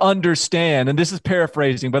 We understand, and this is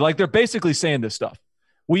paraphrasing, but like they're basically saying this stuff.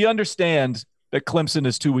 We understand that Clemson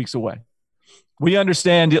is 2 weeks away. We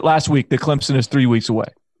understand it last week that Clemson is 3 weeks away.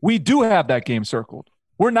 We do have that game circled.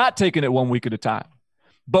 We're not taking it 1 week at a time,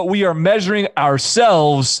 but we are measuring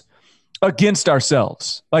ourselves against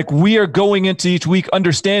ourselves. Like we are going into each week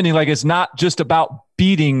understanding like it's not just about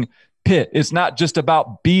beating Pitt. It's not just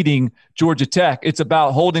about beating Georgia Tech. It's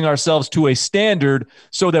about holding ourselves to a standard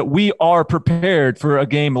so that we are prepared for a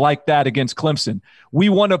game like that against Clemson. We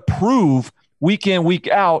want to prove week in, week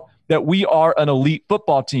out that we are an elite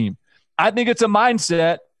football team. I think it's a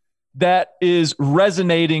mindset that is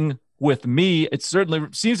resonating with me. It certainly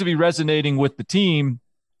seems to be resonating with the team.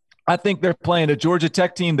 I think they're playing a Georgia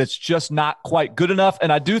Tech team that's just not quite good enough.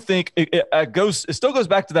 And I do think it still goes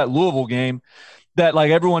back to that Louisville game that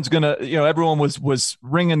like everyone's going to, everyone was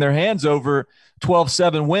wringing their hands over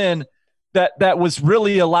 12-7 win. That was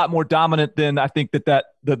really a lot more dominant than I think that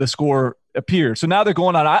the score appears. So now they're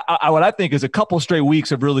going on what I think is a couple straight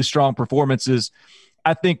weeks of really strong performances.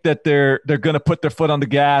 I think that they're going to put their foot on the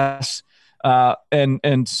gas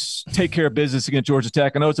and take care of business against Georgia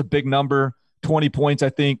Tech. I know it's a big number, 20 points, I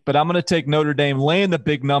think, but I'm going to take Notre Dame laying the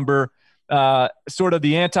big number, sort of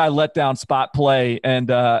the anti-letdown spot play, and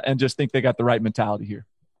just think they got the right mentality here.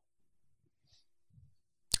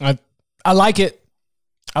 I like it.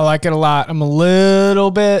 I like it a lot. I'm a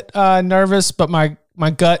little bit nervous, but my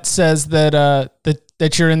gut says that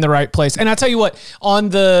you're in the right place. And I tell you what, on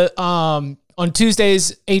the on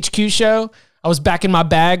Tuesday's HQ show, I was back in my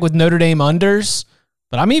bag with Notre Dame unders,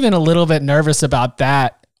 but I'm even a little bit nervous about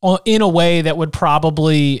that in a way that would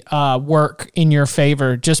probably work in your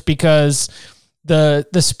favor, just because the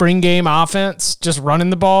spring game offense, just running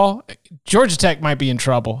the ball, Georgia Tech might be in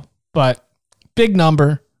trouble, but big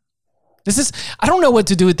number. I don't know what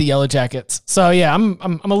to do with the Yellow Jackets. So yeah, I'm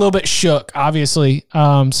a little bit shook, obviously.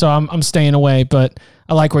 So I'm staying away, but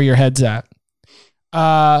I like where your head's at.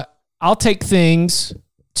 I'll take things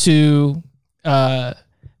to the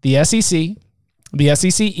SEC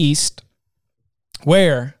East,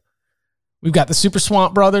 where we've got the Super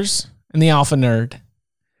Swamp Brothers and the Alpha Nerd.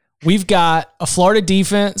 We've got a Florida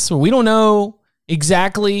defense where we don't know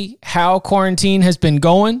exactly how quarantine has been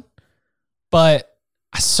going, but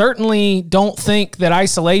I certainly don't think that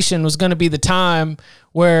isolation was going to be the time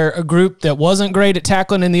where a group that wasn't great at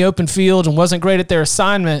tackling in the open field and wasn't great at their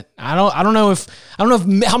assignment. I don't know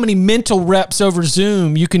how many mental reps over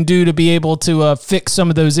Zoom you can do to be able to fix some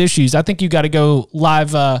of those issues. I think you got to go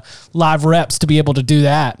live reps to be able to do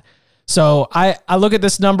that. So I look at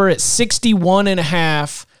this number at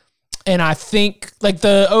 61.5. And I think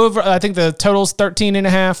the total's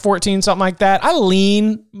 13.5, 14, something like that. I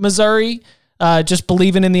lean Missouri, just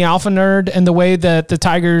believing in the Alpha Nerd and the way that the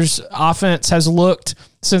Tigers offense has looked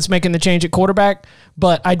since making the change at quarterback.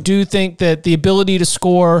 But I do think that the ability to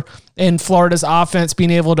score in Florida's offense, being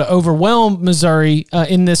able to overwhelm Missouri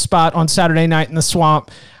in this spot on Saturday night in the Swamp,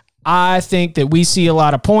 I think that we see a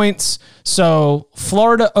lot of points. So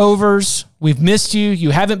Florida overs. We've missed you. You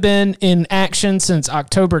haven't been in action since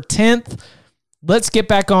October 10th. Let's get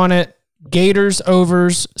back on it. Gators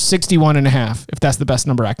overs 61.5, if that's the best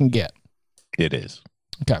number I can get. It is.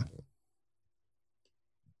 Okay.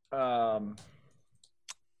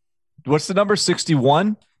 What's the number?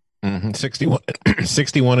 61? 61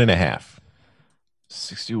 61.5.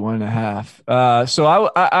 61.5. So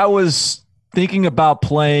I was thinking about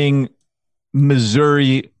playing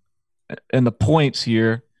Missouri and the points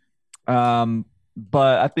here.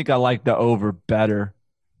 But I think I like the over better.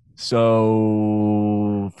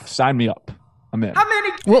 So sign me up. I'm in.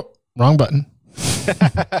 Whoop, wrong button.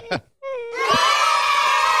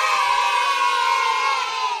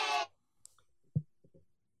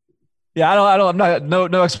 Yeah, I'm not,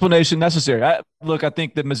 no explanation necessary. I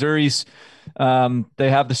think that Missouri's, they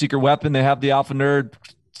have the secret weapon. They have the Alpha Nerd.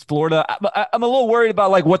 Florida, I'm a little worried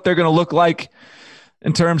about like what they're going to look like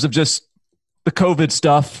in terms of just the COVID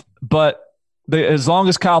stuff. But as long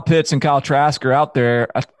as Kyle Pitts and Kyle Trask are out there,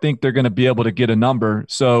 I think they're going to be able to get a number.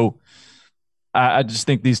 So I just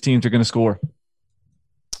think these teams are going to score.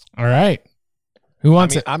 All right. Who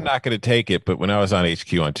wants it? I'm not going to take it, but when I was on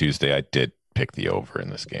HQ on Tuesday, I did pick the over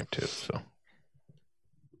in this game too. So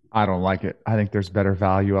I don't like it. I think there's better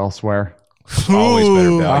value elsewhere. Always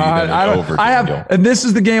better value than an over. And this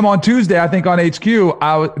is the game on Tuesday. I think on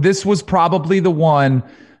HQ, this was probably the one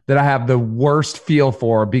that I have the worst feel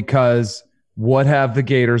for, because what have the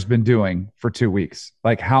Gators been doing for 2 weeks?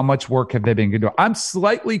 Like, how much work have they been doing? I'm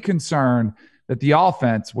slightly concerned that the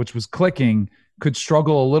offense, which was clicking, could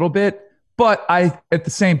struggle a little bit. But at the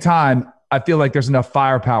same time, I feel like there's enough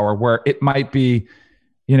firepower where it might be,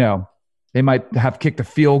 they might have kicked a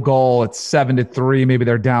field goal. It's 7-3. Maybe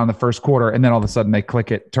they're down in the first quarter, and then all of a sudden they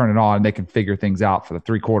click it, turn it on, and they can figure things out for the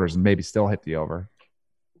 3 quarters and maybe still hit the over.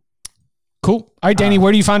 Cool. All right, Danny,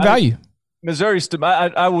 where do you find value? Missouri,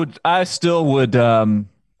 I would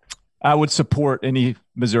support any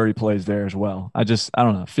Missouri plays there as well. I don't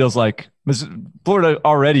know. It feels like Florida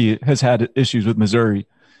already has had issues with Missouri,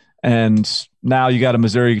 and now you got a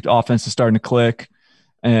Missouri offense that's starting to click,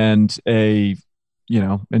 and and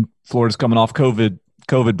Florida's coming off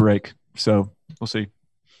COVID break. So we'll see.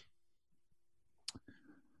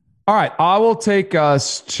 All right. I will take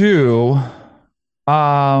us to,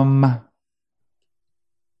 let's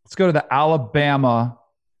go to the Alabama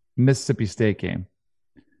Mississippi State game.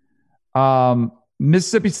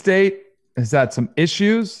 Mississippi State has had some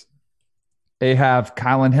issues. They have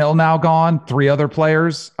Kylan Hill now gone, 3 other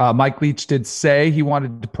players. Mike Leach did say he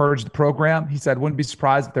wanted to purge the program. He said, wouldn't be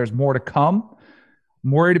surprised if there's more to come.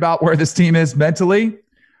 I'm worried about where this team is mentally.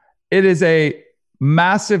 It is a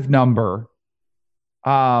massive number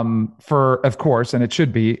of course, and it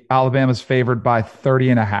should be. Alabama's favored by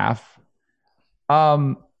 30.5.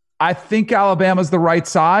 I think Alabama's the right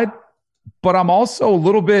side, but I'm also a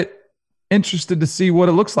little bit interested to see what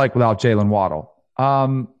it looks like without Jalen Waddle.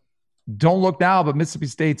 Don't look now, but Mississippi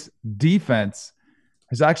State's defense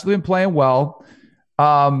has actually been playing well.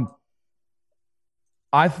 I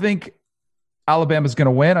think Alabama's going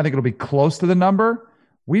to win. I think it'll be close to the number.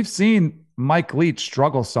 We've seen Mike Leach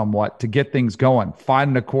struggle somewhat to get things going,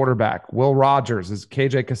 finding a quarterback. Will Rogers, is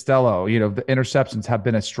KJ Costello. The interceptions have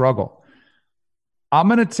been a struggle. I'm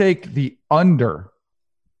going to take the under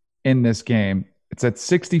in this game. It's at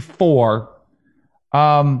 64.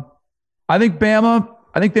 I think Bama,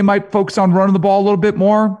 they might focus on running the ball a little bit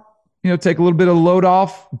more, take a little bit of load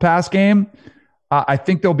off pass game. I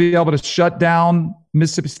think they'll be able to shut down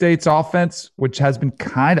Mississippi State's offense, which has been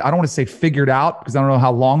I don't want to say figured out because I don't know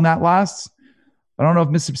how long that lasts. I don't know if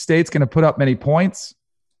Mississippi State's going to put up many points.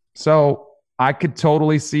 So I could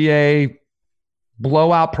totally see a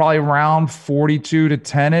blowout, probably around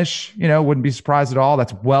 42-10-ish. Wouldn't be surprised at all.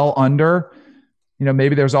 That's well under.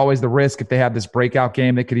 Maybe there's always the risk if they have this breakout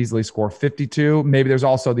game, they could easily score 52. Maybe there's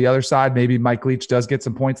also the other side. Maybe Mike Leach does get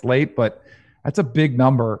some points late, but that's a big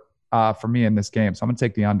number for me in this game. So I'm going to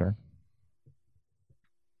take the under.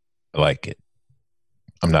 I like it.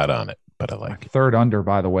 I'm not on it, but I like it. Third under,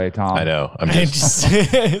 by the way, Tom. I know. I'm just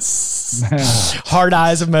hard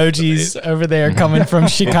eyes emojis over there coming from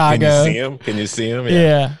Chicago. Can you see him?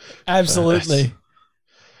 Yeah, absolutely.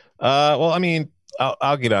 Well, I mean,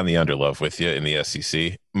 I'll get on the under love with you in the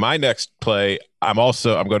SEC. My next play, I'm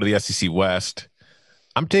going to the SEC West.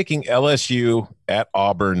 I'm taking LSU at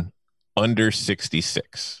Auburn under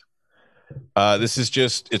 66. This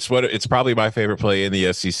is it's probably my favorite play in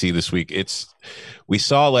the SEC this week. We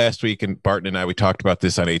saw last week, and Barton and I, we talked about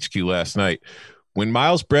this on HQ last night. When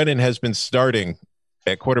Miles Brennan has been starting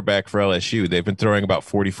at quarterback for LSU, they've been throwing about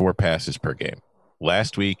 44 passes per game.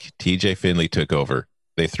 Last week, TJ Finley took over.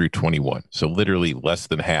 They threw 21, so literally less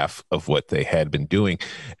than half of what they had been doing.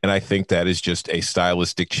 And I think that is just a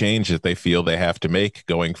stylistic change that they feel they have to make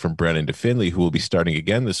going from Brennan to Finley, who will be starting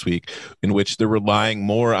again this week, in which they're relying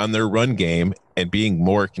more on their run game and being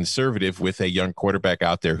more conservative with a young quarterback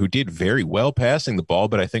out there who did very well passing the ball.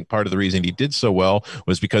 But I think part of the reason he did so well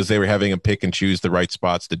was because they were having him pick and choose the right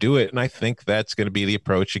spots to do it. And I think that's going to be the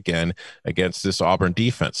approach again against this Auburn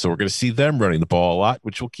defense. So we're going to see them running the ball a lot,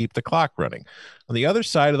 which will keep the clock running. On the other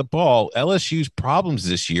side of the ball, LSU's problems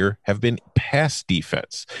this year have been pass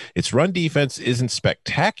defense. Its run defense isn't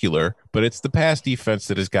spectacular, but it's the pass defense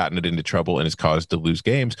that has gotten it into trouble and has caused to lose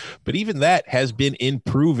games. But even that has been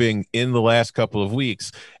improving in the last couple of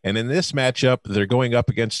weeks. And in this matchup, they're going up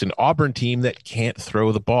against an Auburn team that can't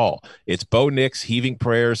throw the ball. It's Bo Nix heaving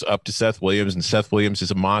prayers up to Seth Williams, and Seth Williams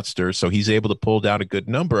is a monster, so he's able to pull down a good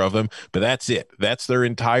number of them. But that's it. That's their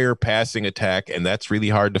entire passing attack, and that's really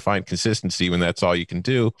hard to find consistency when that's all you can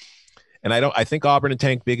do. And I think Auburn and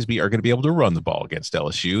Tank Bigsby are going to be able to run the ball against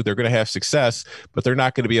LSU. They're going to have success, but they're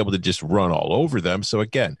not going to be able to just run all over them. So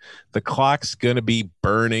again, the clock's going to be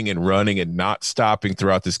burning and running and not stopping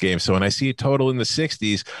throughout this game. So when I see a total in the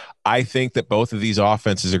 60s, I think that both of these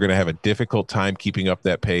offenses are going to have a difficult time keeping up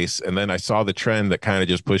that pace. And then I saw the trend that kind of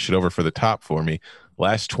just pushed it over for the top for me.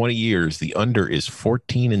 Last 20 years, the under is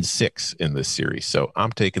 14-6 in this series. So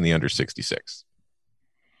I'm taking the under 66.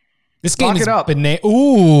 This game is up.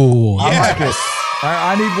 Ooh. I like it.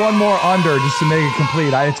 I need one more under just to make it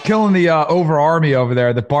complete. It's killing the over Army over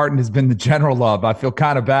there that Barton has been the general of. I feel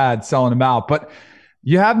kind of bad selling him out. But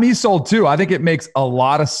you have me sold too. I think it makes a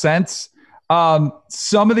lot of sense.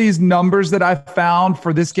 Some of these numbers that I found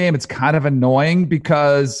for this game, it's kind of annoying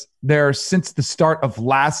because they're since the start of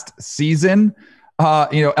last season.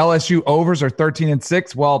 LSU overs are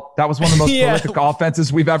 13-6. Well, that was one of the most prolific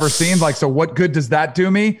offenses we've ever seen. So what good does that do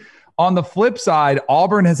me? On the flip side,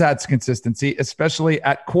 Auburn has had consistency, especially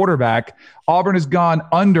at quarterback. Auburn has gone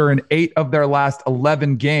under in 8 of their last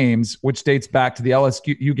 11 games, which dates back to the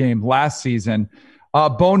LSU game last season.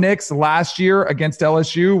 Bo Nix last year against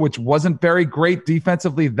LSU, which wasn't very great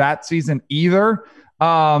defensively that season either,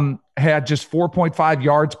 had just 4.5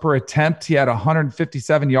 yards per attempt. He had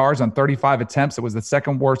 157 yards on 35 attempts. It was the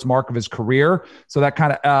second worst mark of his career. So that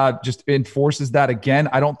kind of just enforces that again.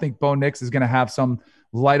 I don't think Bo Nix is going to have some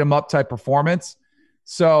light him up type performance.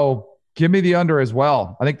 So give me the under as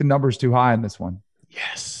well. I think the number is too high in this one.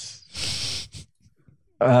 Yes.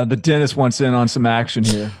 The dentist wants in on some action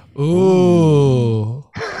here. Ooh.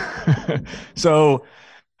 So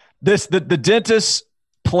the dentist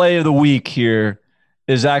play of the week here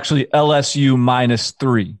is actually LSU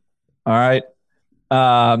 -3. All right.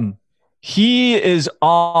 He is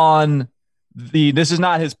on this is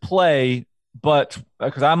not his play, but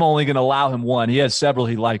because I'm only going to allow him one. He has several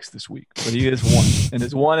he likes this week, but he is one. And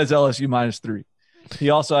his one is LSU -3. He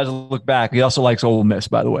also has a look back. He also likes Ole Miss,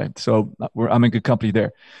 by the way. So I'm in good company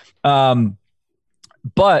there.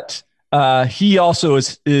 But he also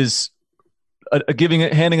is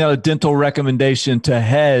handing out a dental recommendation to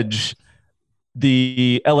hedge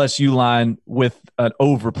the LSU line with an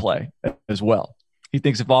overplay as well. He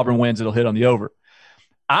thinks if Auburn wins, it'll hit on the over.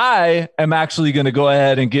 I am actually going to go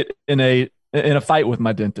ahead and get in a fight with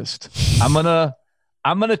my dentist. I'm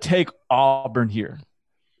gonna take Auburn here.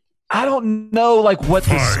 I don't know what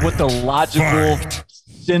the logical,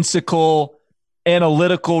 sensical,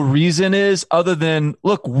 analytical reason is, other than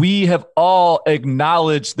look, we have all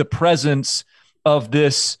acknowledged the presence of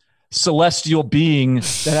this celestial being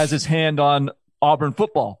that has his hand on Auburn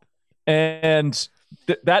football. And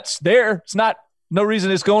that's there. It's not no reason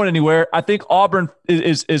it's going anywhere. I think Auburn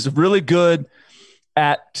is really good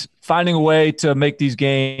at finding a way to make these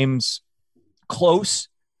games close.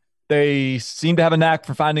 They seem to have a knack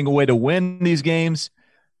for finding a way to win these games.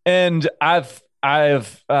 And I've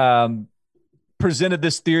presented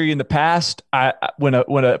this theory in the past. When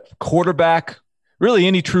a quarterback, really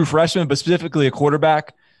any true freshman, but specifically a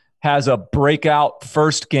quarterback, has a breakout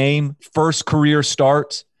first game, first career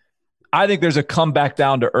start, I think there's a comeback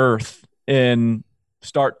down to earth in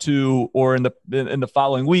start two or in the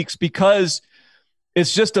following weeks, because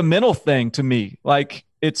it's just a mental thing to me. Like,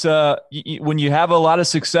 it's when you have a lot of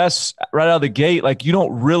success right out of the gate, like, you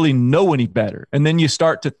don't really know any better. And then you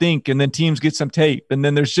start to think, and then teams get some tape, and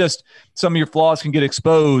then there's just some of your flaws can get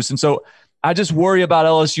exposed. And so I just worry about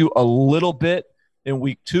LSU a little bit in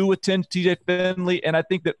week 2 with TJ Finley. And I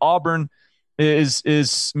think that Auburn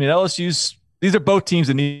LSU's, these are both teams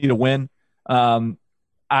that need to win.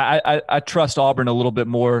 I trust Auburn a little bit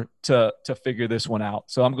more to figure this one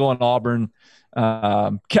out. So I'm going Auburn,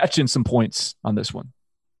 catching some points on this one.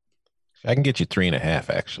 I can get you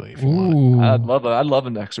 3.5, actually. If you want. I'd love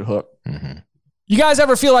an extra hook. Mm-hmm. You guys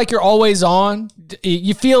ever feel like you're always on?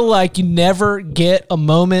 You feel like you never get a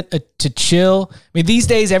moment to chill? I mean, these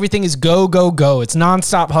days, everything is go, go, go. It's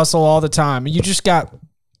nonstop hustle all the time. You just got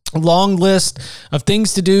a long list of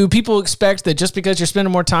things to do. People expect that just because you're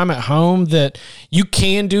spending more time at home that you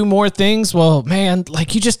can do more things. Well, man,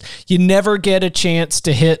 like, you never get a chance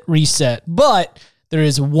to hit reset. But there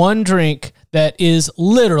is one drink that is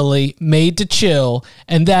literally made to chill,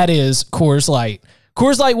 and that is Coors Light.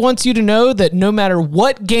 Coors Light wants you to know that no matter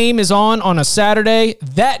what game is on a Saturday,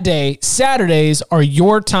 that day, Saturdays are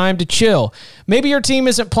your time to chill. Maybe your team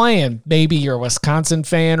isn't playing. Maybe you're a Wisconsin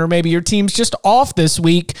fan, or maybe your team's just off this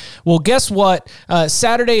week. Well, guess what?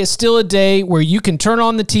 Saturday is still a day where you can turn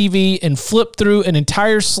on the TV and flip through an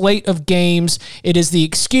entire slate of games. It is the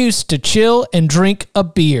excuse to chill and drink a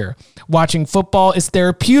beer. Watching football is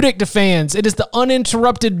therapeutic to fans. It is the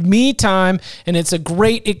uninterrupted me time, and it's a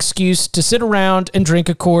great excuse to sit around and drink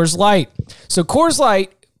a Coors Light. So Coors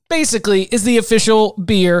Light basically is the official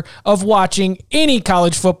beer of watching any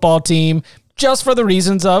college football team, just for the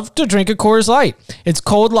reasons of to drink a Coors Light. It's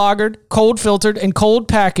cold lagered, cold filtered, and cold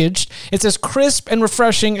packaged. It's as crisp and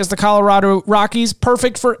refreshing as the Colorado Rockies,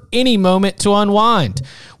 perfect for any moment to unwind.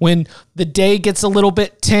 When the day gets a little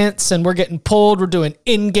bit tense and we're getting pulled, we're doing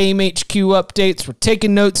in-game HQ updates, we're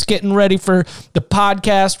taking notes, getting ready for the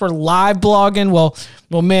podcast, we're live blogging.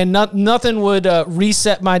 Well, man, nothing would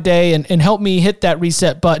reset my day and help me hit that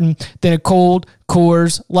reset button than a cold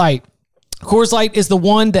Coors Light. Coors Light is the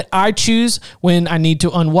one that I choose when I need to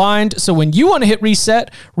unwind. So when you want to hit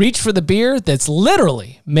reset, reach for the beer that's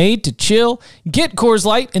literally made to chill. Get Coors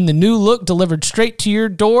Light in the new look delivered straight to your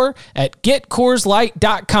door at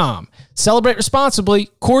getcoorslight.com. Celebrate responsibly.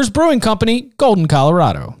 Coors Brewing Company, Golden,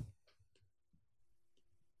 Colorado.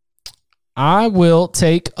 I will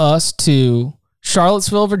take us to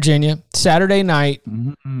Charlottesville, Virginia, Saturday night.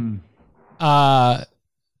 Mm-hmm.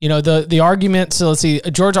 The argument, so let's see,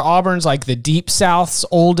 Georgia-Auburn's like the Deep South's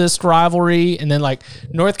oldest rivalry, and then like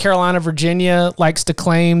North Carolina-Virginia likes to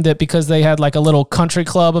claim that because they had like a little country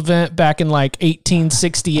club event back in like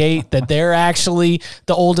 1868 that they're actually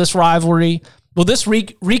the oldest rivalry. Well, this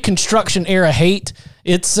Reconstruction era hate,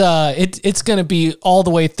 it's going to be all the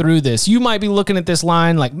way through this. You might be looking at this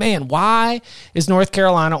line like, man, why is North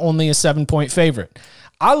Carolina only a 7-point favorite?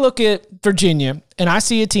 I look at Virginia, and I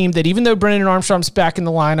see a team that even though Brennan Armstrong's back in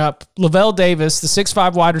the lineup, Lavelle Davis, the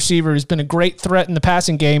 6'5 wide receiver, has been a great threat in the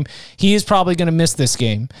passing game, he is probably going to miss this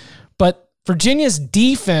game. But Virginia's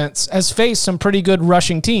defense has faced some pretty good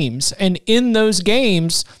rushing teams, and in those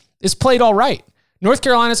games, it's played all right. North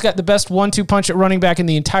Carolina's got the best 1-2 punch at running back in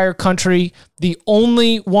the entire country, the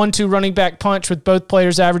only 1-2 running back punch with both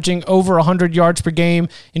players averaging over 100 yards per game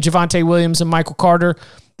in Javonte Williams and Michael Carter.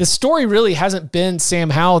 The story really hasn't been Sam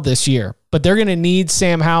Howell this year, but they're going to need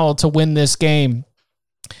Sam Howell to win this game.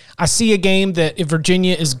 I see a game that if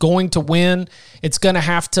Virginia is going to win, it's going to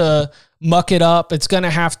have to muck it up. It's going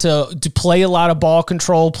to have to play a lot of ball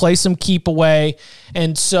control, play some keep away.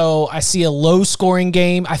 And so I see a low scoring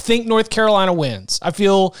game. I think North Carolina wins. I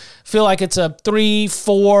feel like it's a 3,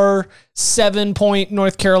 4, 7-point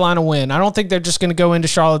North Carolina win. I don't think they're just going to go into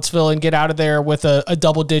Charlottesville and get out of there with a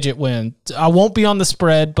double-digit win. I won't be on the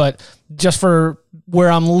spread, but just for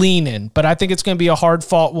where I'm leaning. But I think it's going to be a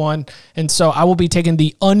hard-fought one. And so I will be taking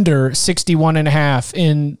the under 61.5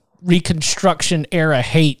 in Reconstruction era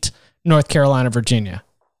hate North Carolina, Virginia.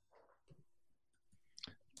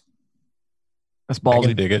 That's ballsy. I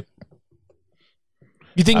can dig it.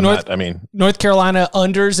 You think North Carolina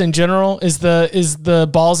unders in general is the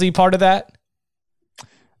ballsy part of that?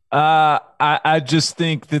 I just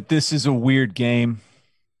think that this is a weird game.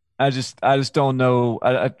 I just don't know.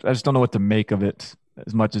 I just don't know what to make of it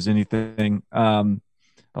as much as anything. The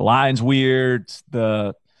line's weird.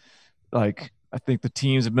 I think the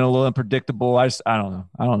teams have been a little unpredictable. I don't know.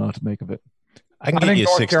 I don't know what to make of it. I can get you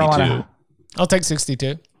 62. I'll take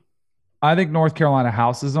 62. I think North Carolina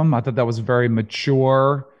houses them. I thought that was a very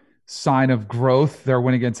mature sign of growth, their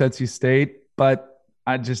win against NC State. But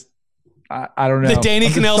I don't know. The Danny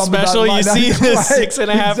Cannell special, you see the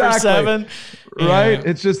 6.5 or 7. Right?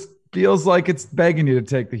 Yeah. It just feels like it's begging you to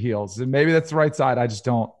take the heels. And maybe that's the right side. I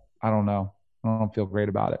don't know. I don't feel great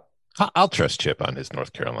about it. I'll trust Chip on his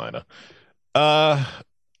North Carolina. I'm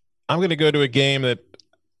going to go to a game that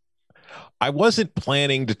I wasn't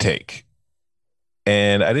planning to take.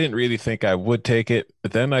 And I didn't really think I would take it.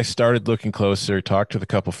 But then I started looking closer, talked with a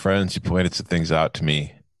couple friends who pointed some things out to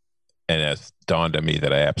me. And it dawned on me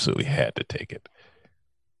that I absolutely had to take it.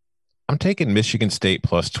 I'm taking Michigan State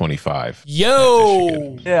plus 25.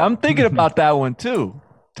 Yo! Yeah, I'm thinking about that one too.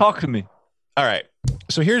 Talk to me. All right.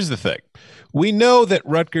 So here's the thing. We know that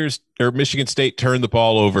Michigan State turned the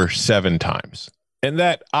ball over 7 times. And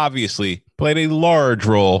that obviously played a large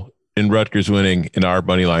role in Rutgers winning in our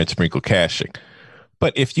money line sprinkle cashing.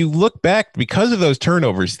 But if you look back, because of those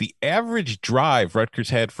turnovers, the average drive Rutgers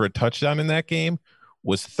had for a touchdown in that game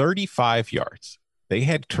was 35 yards. They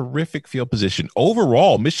had terrific field position.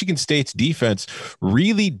 Overall, Michigan State's defense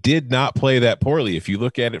really did not play that poorly. If you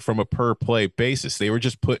look at it from a per play basis, they were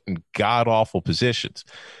just put in god awful positions.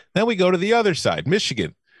 Then we go to the other side,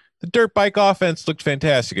 Michigan. The dirt bike offense looked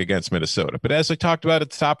fantastic against Minnesota. But as I talked about at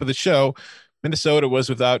the top of the show, Minnesota was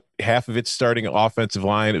without half of its starting offensive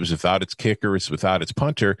line. It was without its kicker. It was without its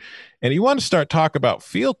punter. And you want to start talking about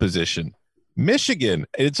field position. Michigan,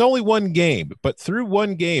 it's only one game, but through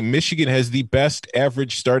one game, Michigan has the best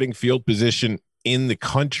average starting field position in the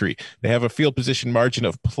country. They have a field position margin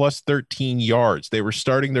of plus 13 yards. They were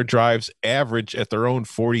starting their drives average at their own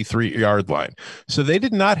 43-yard line. So they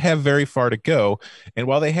did not have very far to go. And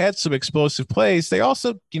while they had some explosive plays, they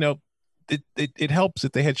also, it helps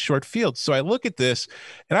that they had short fields. So I look at this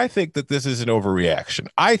and I think that this is an overreaction.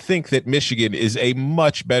 I think that Michigan is a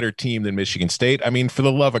much better team than Michigan State. I mean, for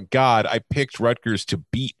the love of God, I picked Rutgers to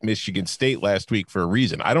beat Michigan State last week for a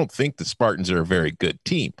reason. I don't think the Spartans are a very good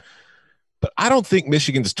team. But I don't think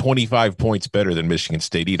Michigan's 25 points better than Michigan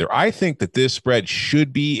State either. I think that this spread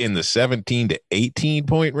should be in the 17 to 18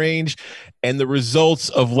 point range. And the results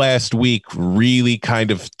of last week really kind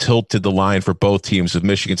of tilted the line for both teams, with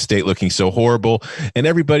Michigan State looking so horrible. And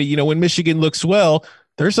everybody, when Michigan looks well,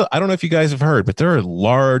 I don't know if you guys have heard, but there are a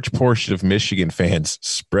large portion of Michigan fans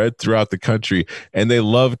spread throughout the country, and they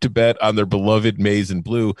love to bet on their beloved maize and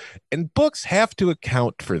blue. And books have to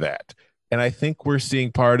account for that. And I think we're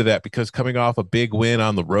seeing part of that because coming off a big win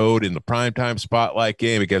on the road in the primetime spotlight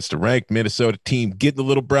game against a ranked Minnesota team, getting the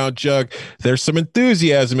little brown jug, there's some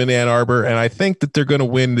enthusiasm in Ann Arbor, and I think that they're going to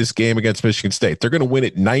win this game against Michigan State. They're going to win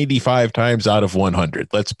it 95 times out of 100.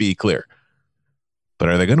 Let's be clear. But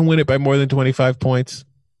are they going to win it by more than 25 points?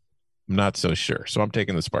 I'm not so sure. So I'm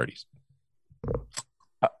taking the Sparties.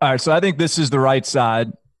 All right, so I think this is the right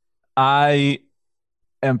side. I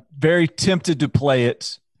am very tempted to play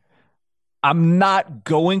it. I'm not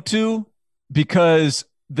going to, because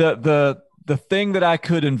the thing that I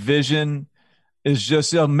could envision is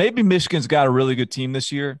just maybe Michigan's got a really good team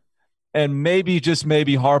this year, and maybe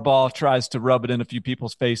Harbaugh tries to rub it in a few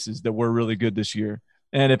people's faces that we're really good this year.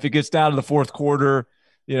 And if it gets down to the fourth quarter,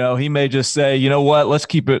 he may just say, you know what, let's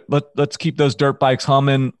keep it. Let's keep those dirt bikes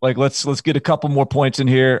humming. Like let's get a couple more points in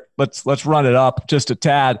here. Let's run it up just a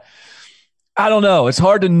tad. I don't know. It's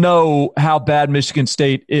hard to know how bad Michigan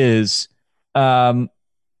State is. So I'm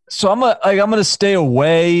gonna stay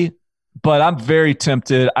away, but I'm very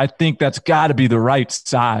tempted. I think that's got to be the right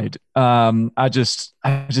side. I'm not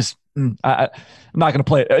gonna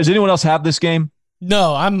play it. Does anyone else have this game?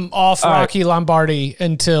 No, I'm off Rocky Lombardi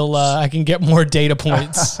until I can get more data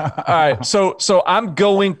points. All right, so I'm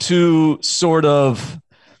going to sort of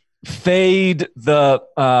fade the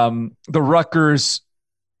Rutgers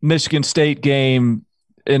Michigan State game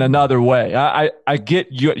in another way. I get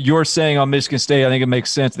you're saying on Michigan State. I think it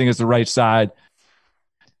makes sense. I think it's the right side.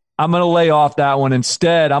 I'm going to lay off that one.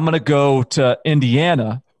 Instead, I'm going to go to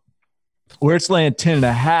Indiana, where it's laying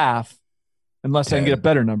 10.5, unless 10. I can get a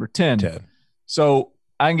better number, 10. So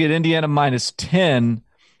I can get Indiana minus 10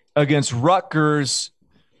 against Rutgers,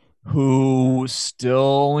 who still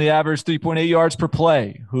only averaged 3.8 yards per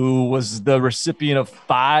play, who was the recipient of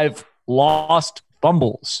 5 lost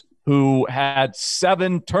fumbles who had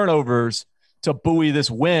 7 turnovers to buoy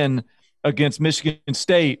this win against Michigan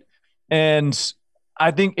State. And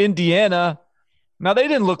I think Indiana, now they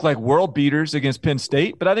didn't look like world beaters against Penn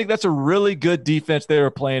State, but I think that's a really good defense they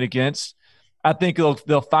were playing against. I think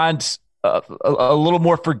they'll find a little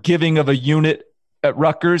more forgiving of a unit at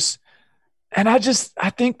Rutgers. And I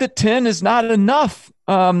think that 10 is not enough.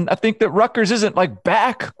 I think that Rutgers isn't like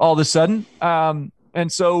back all of a sudden.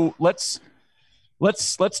 And so let's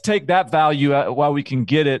take that value while we can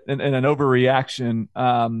get it in an overreaction.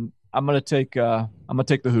 I'm going to take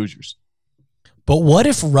the Hoosiers. But what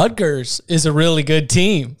if Rutgers is a really good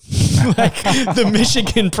team? Like the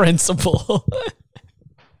Michigan principal.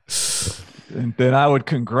 And then I would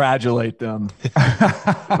congratulate them.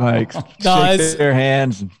 Like shake their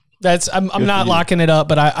hands. I'm not locking it up,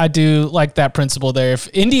 but I do like that principle there. If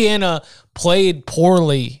Indiana played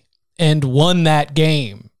poorly and won that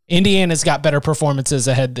game, Indiana's got better performances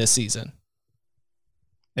ahead this season.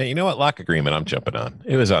 Hey, you know what? Lock agreement I'm jumping on.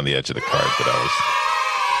 It was on the edge of the card,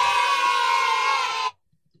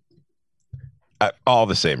 but all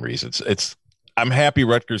the same reasons. I'm happy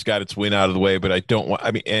Rutgers got its win out of the way, but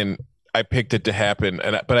and I picked it to happen,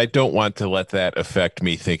 but I don't want to let that affect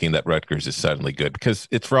me thinking that Rutgers is suddenly good, because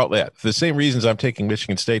it's for all that. The same reasons I'm taking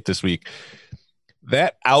Michigan State this week.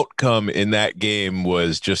 That outcome in that game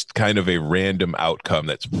was just kind of a random outcome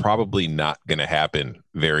that's probably not going to happen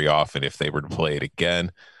very often if they were to play it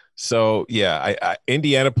again. So, yeah,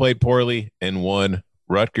 Indiana played poorly and won.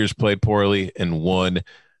 Rutgers played poorly and won.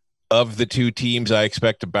 Of the two teams I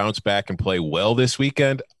expect to bounce back and play well this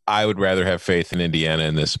weekend, I would rather have faith in Indiana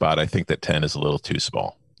in this spot. I think that 10 is a little too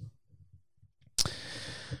small.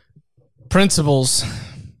 Principles.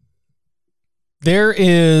 There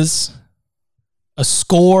is a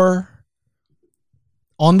score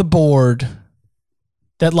on the board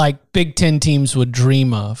that like Big Ten teams would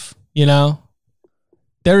dream of, you know?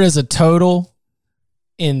 There is a total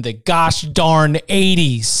in the gosh darn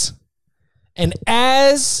 80s. And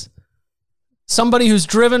as somebody who's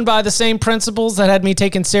driven by the same principles that had me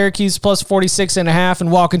taking Syracuse plus 46.5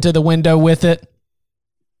 and walking to the window with it,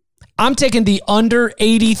 I'm taking the under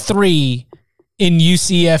 83 in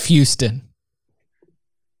UCF Houston.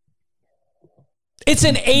 It's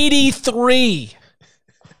an 83.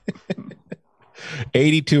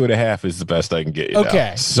 82.5 is the best I can get you.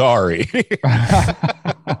 Okay. Now. Sorry.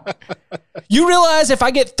 You realize if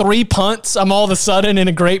I get 3 punts, I'm all of a sudden in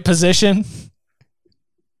a great position?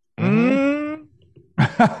 A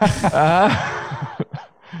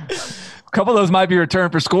couple of those might be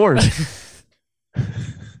returned for scores.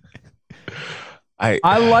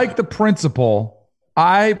 I like the principle.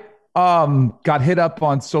 I got hit up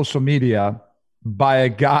on social media by a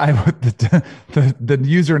guy with the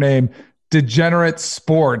username Degenerate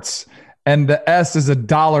Sports, and the S is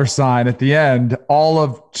a $sign at the end. All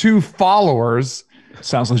of 2 followers.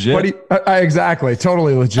 Sounds legit. But exactly,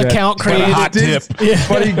 totally legit. Account created. Hot tip.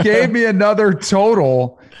 But he gave me another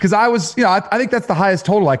total because I was, I think that's the highest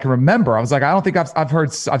total I can remember. I was like, I don't think I've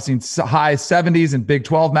seen high 70s in Big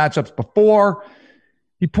 12 matchups before.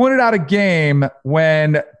 He pointed out a game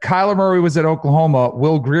when Kyler Murray was at Oklahoma,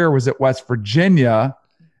 Will Grier was at West Virginia,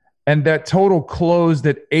 and that total closed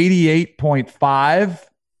at 88.5,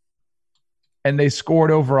 and they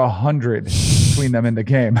scored over 100 between them in the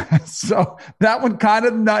game. So that one kind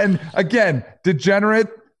of not, and again,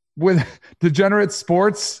 degenerate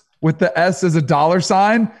sports with the S as a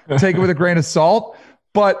 $sign, take it with a grain of salt,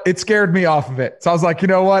 but it scared me off of it. So I was like, you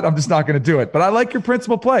know what? I'm just not going to do it. But I like your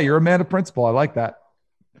principal play. You're a man of principle. I like that.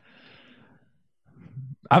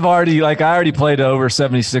 I already played over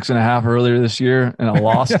 76.5 earlier this year and I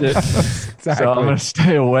lost it. Exactly. So I'm going to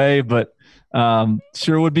stay away, but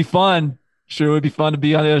sure would be fun. Sure would be fun to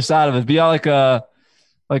be on the other side of it. Be like going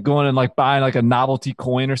and like buying like a novelty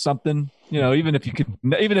coin or something. You know, even if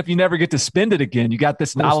you never get to spend it again, you got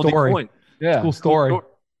this cool novelty coin. Yeah. Cool story. All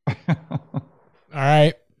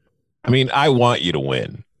right. I mean, I want you to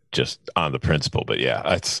win just on the principle, but yeah,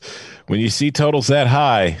 it's when you see totals that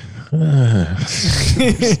high,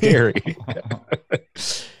 scary.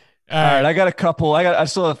 All right, I got a couple. I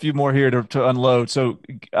still have a few more here to unload. So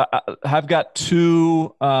I've got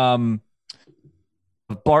 2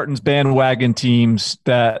 Barton's bandwagon teams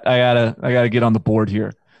that I gotta get on the board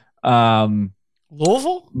here.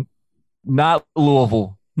 Louisville? Not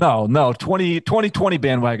Louisville. No. 2020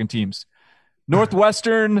 bandwagon teams.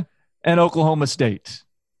 Northwestern and Oklahoma State.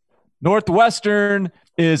 Northwestern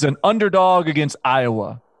is an underdog against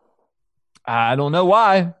Iowa. I don't know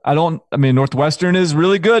why. Northwestern is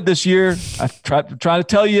really good this year. I trying to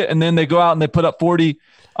tell you, and then they go out and they put up 40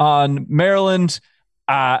 on Maryland.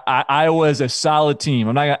 Iowa is a solid team.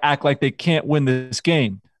 I'm not going to act like they can't win this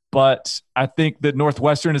game, but I think that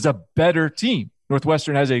Northwestern is a better team.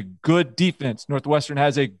 Northwestern has a good defense. Northwestern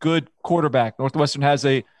has a good quarterback. Northwestern has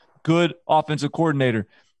a good offensive coordinator.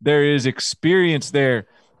 There is experience there.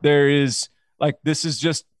 There is this is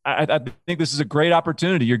just, I think this is a great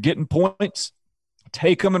opportunity. You're getting points,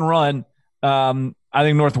 take them and run. I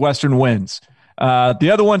think Northwestern wins. The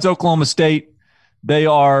other one's Oklahoma State.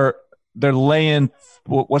 They're laying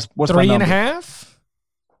what's 3.5?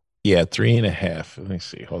 Yeah, 3.5. Let me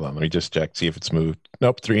see. Hold on. Let me just check, see if it's moved.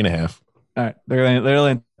 Nope, 3.5. All right. They're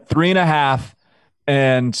laying 3.5,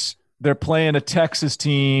 and they're playing a Texas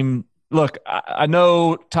team. Look, I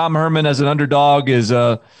know Tom Herman as an underdog is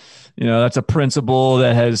that's a principle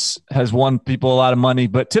that has won people a lot of money,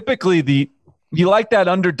 but typically you like that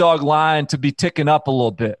underdog line to be ticking up a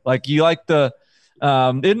little bit. Like you like the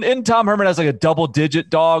in Tom Herman has like a double digit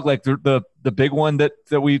dog, like the big one that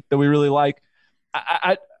we really like.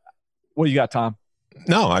 What do you got, Tom?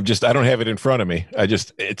 No, I don't have it in front of me. I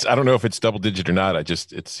don't know if it's double digit or not.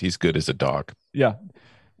 He's good as a dog. Yeah.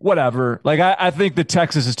 Whatever. Like I think the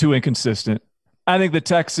Texas is too inconsistent. I think the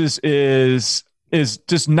Texas is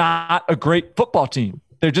just not a great football team.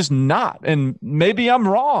 They're just not. And maybe I'm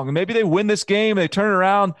wrong. Maybe they win this game, they turn it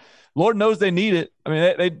around. Lord knows they need it. I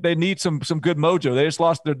mean, they need some good mojo. They just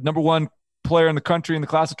lost their number one player in the country in the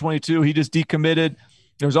class of 22. He just decommitted.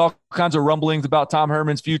 There's all kinds of rumblings about Tom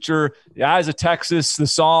Herman's future. The Eyes of Texas, the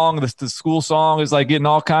song, the school song is like getting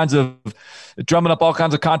all kinds of drumming up all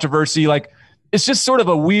kinds of controversy. Like it's just sort of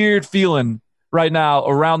a weird feeling right now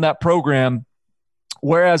around that program.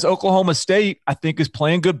 Whereas Oklahoma State, I think, is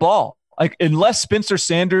playing good ball. Like unless Spencer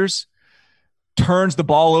Sanders turns the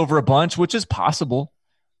ball over a bunch, which is possible,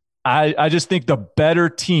 I just think the better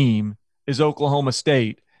team is Oklahoma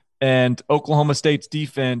State, and Oklahoma State's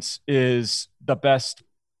defense is the best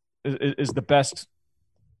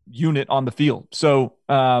unit on the field. So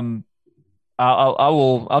I'll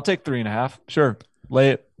take 3.5. Sure,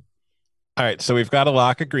 lay it. All right, so we've got a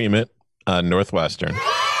lock agreement on Northwestern.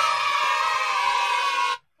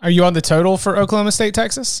 Are you on the total for Oklahoma State,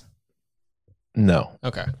 Texas? No.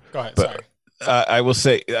 Okay, go ahead. But, sorry. I will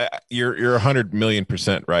say you're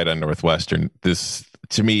 100,000,000% right on Northwestern. This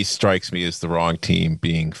to me strikes me as the wrong team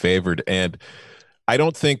being favored, and I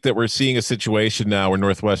don't think that we're seeing a situation now where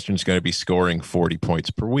Northwestern's going to be scoring 40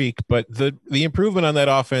 points per week. But the improvement on that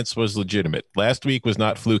offense was legitimate. Last week was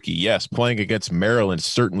not fluky. Yes, playing against Maryland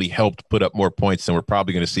certainly helped put up more points than we're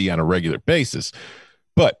probably going to see on a regular basis.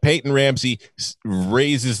 But Peyton Ramsey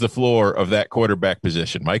raises the floor of that quarterback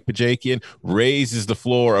position. Mike Bajakian raises the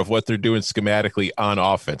floor of what they're doing schematically on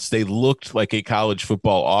offense. They looked like a college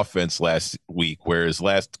football offense last week, whereas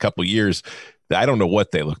last couple of years, I don't know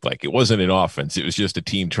what they looked like. It wasn't an offense. It was just a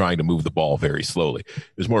team trying to move the ball very slowly. It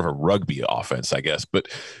was more of a rugby offense, I guess. But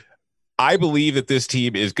I believe that this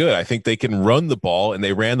team is good. I think they can run the ball, and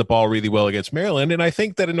they ran the ball really well against Maryland. And I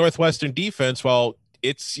think that a Northwestern defense, while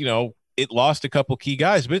it's, it lost a couple key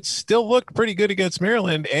guys, but it still looked pretty good against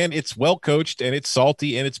Maryland, and it's well coached, and it's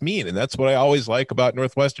salty, and it's mean. And that's what I always like about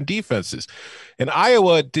Northwestern defenses. And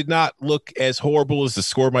Iowa did not look as horrible as the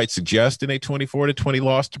score might suggest in a 24-20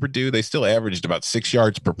 loss to Purdue. They still averaged about 6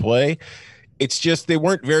 yards per play. It's just they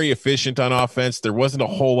weren't very efficient on offense. There wasn't a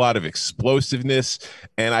whole lot of explosiveness,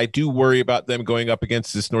 and I do worry about them going up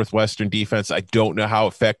against this Northwestern defense. I don't know how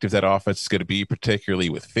effective that offense is going to be,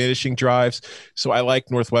 particularly with finishing drives. So I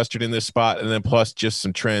like Northwestern in this spot, and then plus just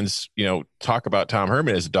some trends. Talk about Tom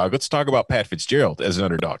Herman as a dog. Let's talk about Pat Fitzgerald as an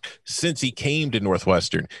underdog. Since he came to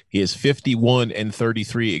Northwestern, he is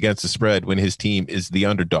 51-33 against the spread when his team is the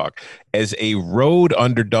underdog. As a road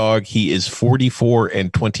underdog, he is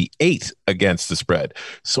 44-28 against the spread.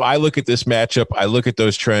 So I look at this matchup, I look at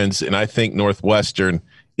those trends, and I think Northwestern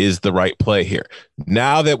is the right play here.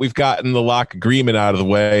 Now that we've gotten the lock agreement out of the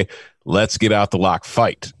way, let's get out the lock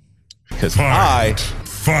fight. Because Fight.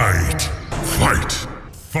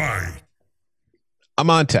 I'm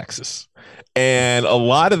on Texas. And a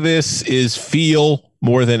lot of this is feel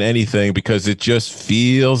more than anything, because it just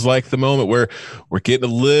feels like the moment where we're getting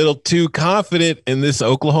a little too confident in this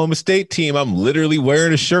Oklahoma State team. I'm literally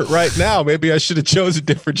wearing a shirt right now. Maybe I should have chose a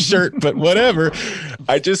different shirt, but whatever.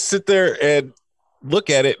 I just sit there and look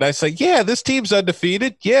at it and I say, yeah, this team's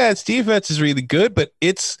undefeated. Yeah, its defense is really good, but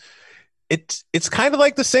it's kind of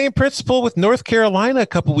like the same principle with North Carolina a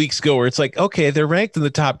couple weeks ago, where it's like, okay, they're ranked in the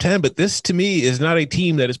top 10, but this to me is not a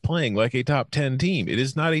team that is playing like a top 10 team. It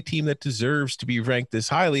is not a team that deserves to be ranked this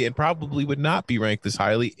highly, and probably would not be ranked this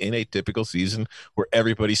highly in a typical season where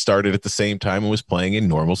everybody started at the same time and was playing a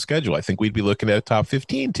normal schedule. I think we'd be looking at a top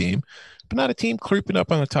 15 team, but not a team creeping up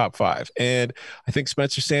on the top 5. And I think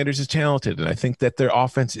Spencer Sanders is talented, and I think that their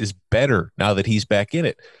offense is better now that he's back in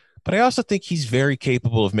it. But I also think he's very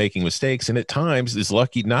capable of making mistakes, and at times is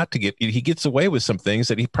lucky not to he gets away with some things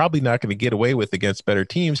that he's probably not going to get away with against better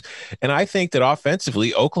teams. And I think that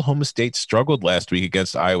offensively, Oklahoma State struggled last week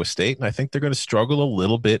against Iowa State, and I think they're going to struggle a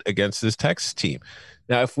little bit against this Texas team.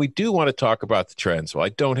 Now, if we do want to talk about the trends, well, I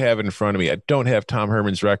don't have it in front of me. I don't have Tom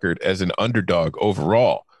Herman's record as an underdog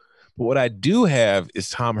overall. But what I do have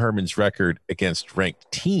is Tom Herman's record against ranked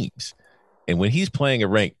teams. And when he's playing a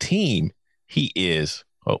ranked team, he is...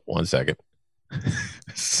 Oh, 1 second.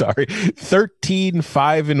 Sorry.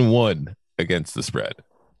 13-5-1 against the spread.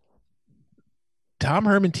 Tom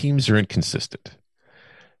Herman teams are inconsistent.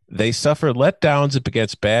 They suffer letdowns up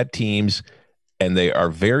against bad teams, and they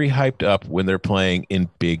are very hyped up when they're playing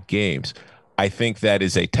in big games. I think that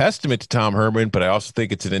is a testament to Tom Herman, but I also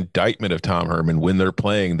think it's an indictment of Tom Herman when they're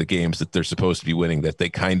playing the games that they're supposed to be winning, that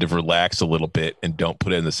they kind of relax a little bit and don't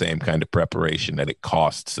put in the same kind of preparation that it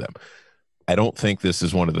costs them. I don't think this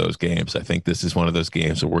is one of those games. I think this is one of those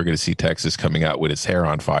games where we're going to see Texas coming out with its hair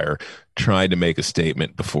on fire, trying to make a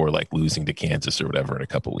statement before like losing to Kansas or whatever in a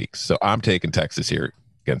couple weeks. So I'm taking Texas here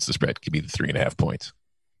against the spread. Could be the 3.5 points.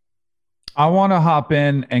 I want to hop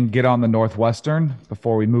in and get on the Northwestern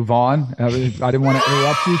before we move on. I didn't want to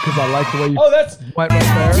interrupt you because I like the way you went right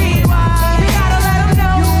there.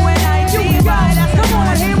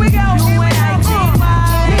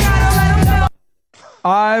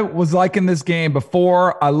 I was liking this game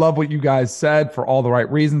before. I love what you guys said for all the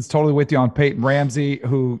right reasons. Totally with you on Peyton Ramsey,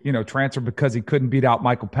 who, transferred because he couldn't beat out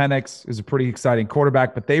Michael Penix. Is a pretty exciting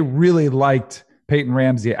quarterback, but they really liked Peyton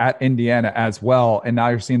Ramsey at Indiana as well. And now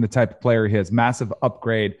you're seeing the type of player he is. Massive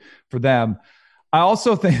upgrade for them. I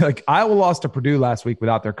also think Iowa lost to Purdue last week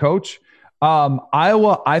without their coach.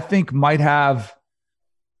 Iowa, I think, might have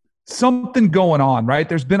something going on, right?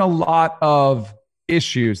 There's been a lot of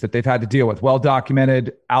issues that they've had to deal with.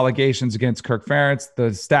 Well-documented allegations against Kirk Ferentz,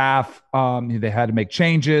 the staff. They had to make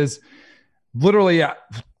changes. Literally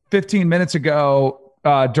 15 minutes ago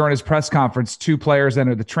during his press conference, 2 players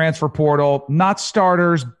entered the transfer portal. Not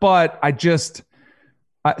starters, but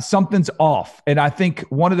something's off. And I think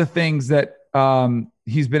one of the things that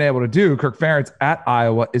he's been able to do, Kirk Ferentz at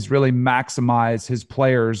Iowa, is really maximize his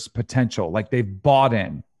players' potential. Like they've bought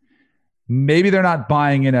in. Maybe they're not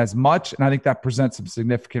buying in as much, and I think that presents some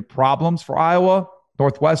significant problems for Iowa.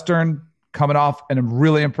 Northwestern coming off a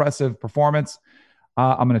really impressive performance.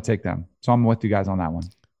 I'm going to take them. So I'm with you guys on that one.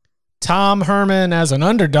 Tom Herman as an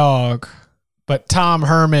underdog, but Tom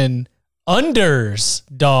Herman unders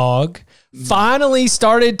dog finally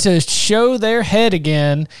started to show their head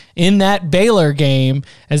again in that Baylor game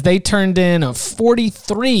as they turned in a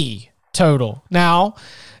 43 total. Now,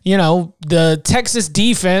 the Texas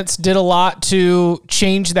defense did a lot to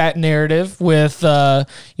change that narrative with,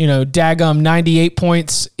 daggum 98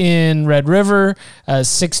 points in Red River,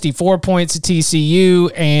 64 points at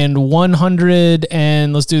TCU, and 100,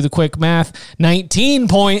 and let's do the quick math, 19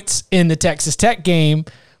 points in the Texas Tech game.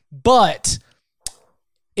 But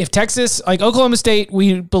if Texas, like Oklahoma State,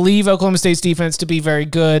 we believe Oklahoma State's defense to be very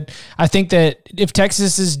good. I think that if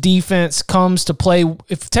Texas's defense plays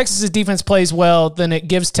well, then it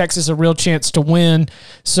gives Texas a real chance to win.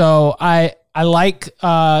 So I like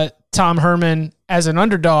Tom Herman as an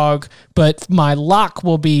underdog, but my lock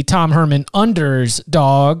will be Tom Herman unders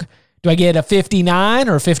dog. Do I get a 59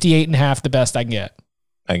 or 58.5 the best I can get?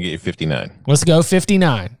 I can get you 59. Let's go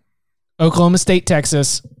 59. Oklahoma State,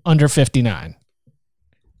 Texas, under 59.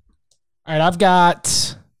 All right, I've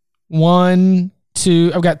got 2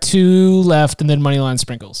 left, and then Moneyline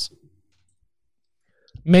Sprinkles.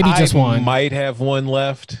 Maybe just one. I might have one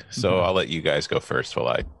left, so I'll let you guys go first while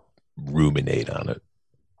I ruminate on it.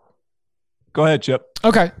 Go ahead, Chip.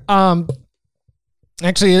 Okay.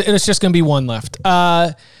 Actually, it's just going to be one left.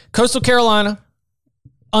 Coastal Carolina,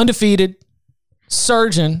 undefeated,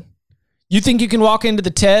 surging. You think you can walk into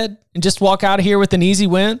the TED and just walk out of here with an easy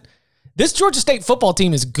win? This Georgia State football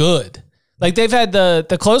team is good. Like they've had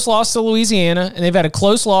the close loss to Louisiana, and they've had a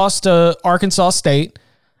close loss to Arkansas State.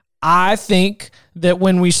 I think that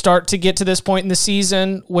when we start to get to this point in the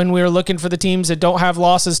season, when we're looking for the teams that don't have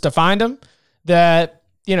losses to find them, that,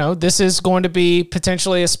 this is going to be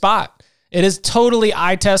potentially a spot. It is totally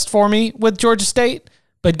eye test for me with Georgia State,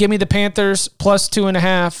 but give me the Panthers plus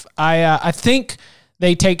 2.5. I think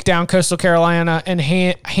they take down Coastal Carolina and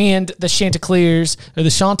hand the Chanticleers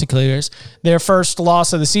their first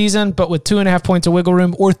loss of the season, but with 2.5 points of wiggle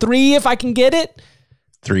room, or 3 if I can get it.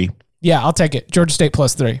 3. Yeah, I'll take it. Georgia State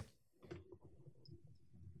plus 3.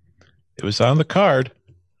 It was on the card.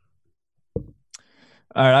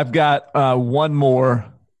 All right, I've got one more.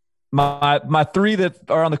 My three that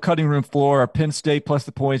are on the cutting room floor are Penn State plus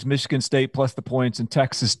the points, Michigan State plus the points, and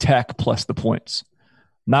Texas Tech plus the points.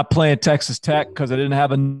 Not playing Texas Tech because I didn't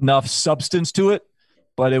have enough substance to it,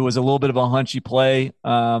 but it was a little bit of a hunchy play.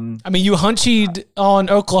 I mean, you hunchied on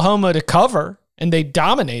Oklahoma to cover, and they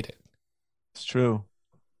dominated. It's true.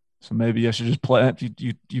 So maybe I should just play.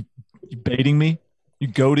 You baiting me? You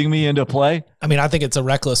goading me into play? I mean, I think it's a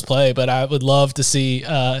reckless play, but I would love to see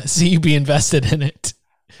you be invested in it.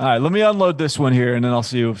 All right, let me unload this one here, and then I'll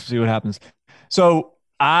see what happens. So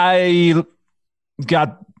I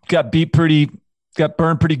got burned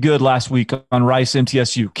pretty good last week on Rice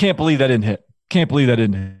MTSU. Can't believe that didn't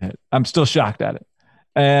hit. I'm still shocked at it,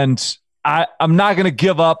 and I'm not going to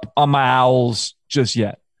give up on my Owls just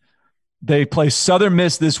yet. They play Southern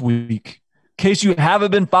Miss this week. In case you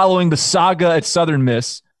haven't been following the saga at Southern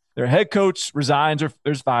Miss, their head coach resigns or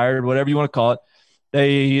is fired, whatever you want to call it.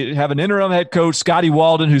 They have an interim head coach, Scotty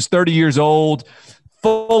Walden, who's 30 years old,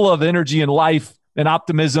 full of energy and life and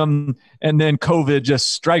optimism, and then COVID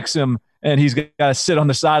just strikes him, and he's got to sit on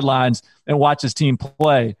the sidelines and watch his team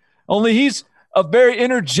play. Only he's a very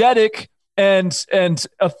energetic and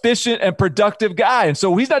efficient and productive guy, and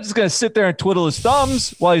so he's not just going to sit there and twiddle his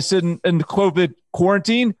thumbs while he's sitting in the COVID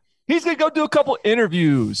quarantine. He's going to go do a couple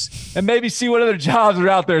interviews and maybe see what other jobs are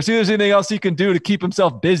out there, see if there's anything else he can do to keep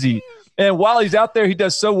himself busy. And while he's out there, he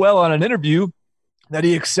does so well on an interview that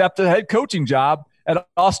he accepts a head coaching job at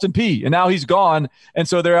Austin Peay. And now he's gone. And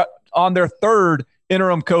so they're on their third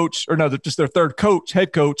interim coach, or no, just their third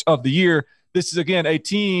head coach of the year. This is, again, a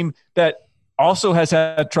team that also has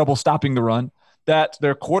had trouble stopping the run, that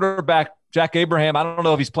their quarterback, Jack Abraham, I don't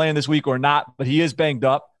know if he's playing this week or not, but he is banged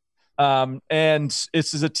up. And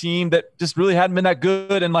this is a team that just really hadn't been that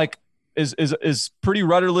good and is pretty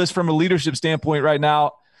rudderless from a leadership standpoint right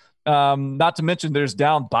now. Not to mention there's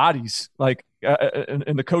down bodies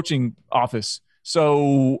in the coaching office.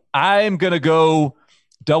 So I'm going to go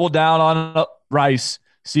double down on Rice,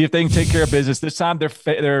 see if they can take care of business. This time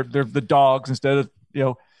they're the dogs instead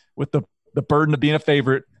of, with the burden of being a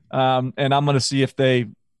favorite. And I'm going to see if they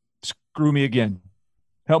screw me again.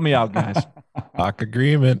 Help me out, guys. Lock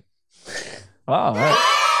agreement. Oh, all right.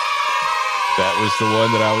 That was the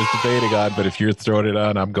one that I was debating on, but if you're throwing it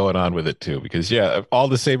on, I'm going on with it too, because all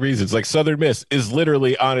the same reasons. Like Southern Miss is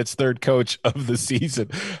literally on its third coach of the season.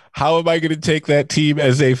 How am I going to take that team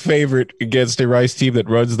as a favorite against a Rice team that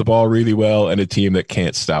runs the ball really well and a team that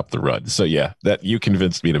can't stop the run? So that you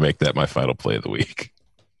convinced me to make that my final play of the week.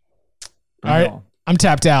 All right, I'm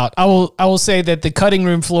tapped out. I will say that the cutting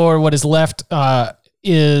room floor, what is left,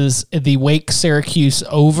 is the Wake Syracuse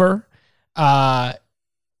over.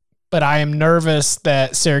 But I am nervous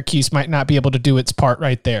that Syracuse might not be able to do its part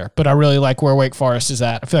right there. But I really like where Wake Forest is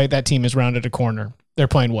at. I feel like that team has rounded a corner. They're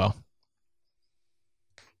playing well.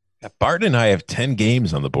 Barton and I have 10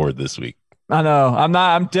 games on the board this week. I know.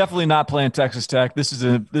 I'm definitely not playing Texas Tech. This is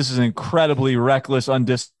an incredibly reckless,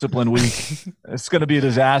 undisciplined week. It's going to be a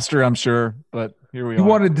disaster, I'm sure. But here we are. You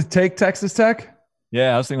wanted to take Texas Tech?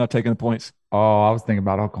 Yeah, I was thinking about taking the points. Oh, I was thinking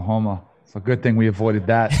about Oklahoma. It's a good thing we avoided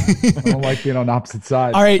that. I don't like being on opposite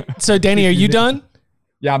sides. All right. So, Danny, are you done?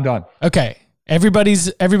 Yeah, I'm done. Okay.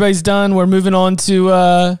 Everybody's done. We're moving on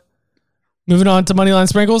to Moneyline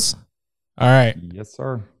Sprinkles. All right. Yes,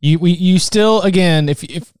 sir. You still, again,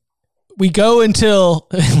 if we go until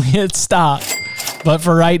we hit stop, but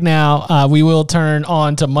for right now, we will turn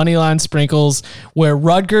on to Moneyline Sprinkles, where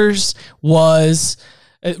Rutgers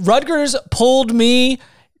pulled me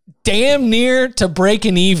damn near to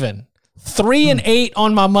breaking even. 3-8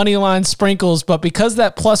 on my Moneyline Sprinkles, but because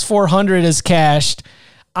that plus 400 is cashed,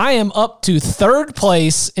 I am up to third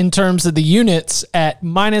place in terms of the units at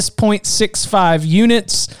minus 0.65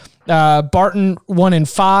 units. Barton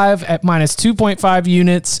 1-5 at minus 2.5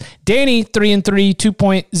 units. Danny 3-3,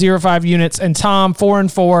 2.05 units, and Tom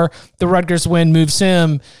 4-4. The Rutgers win moves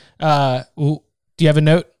him. Do you have a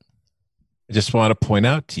note? I just want to point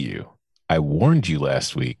out to you, I warned you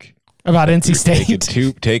last week about NC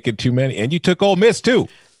State taking too many, and you took Ole Miss too.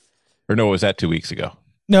 Or no, was that 2 weeks ago?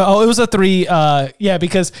 No, it was a 3.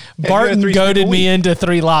 Because Barton goaded me into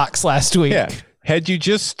 3 locks last week. Yeah. Had you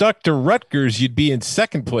just stuck to Rutgers, you'd be in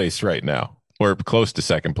second place right now, or close to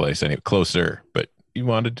second place, anyway, closer. But you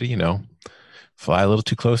wanted to, fly a little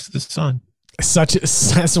too close to the sun.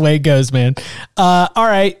 That's the way it goes, man. All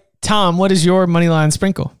right, Tom, what is your Moneyline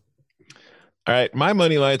Sprinkle? All right, my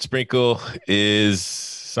Moneyline Sprinkle is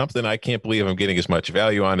something I can't believe I'm getting as much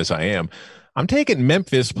value on as I am. I'm taking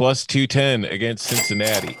Memphis plus 210 against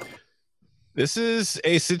Cincinnati. This is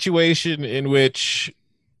a situation in which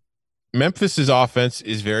Memphis's offense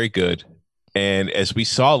is very good. And as we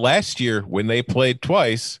saw last year when they played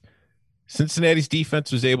twice, Cincinnati's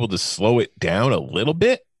defense was able to slow it down a little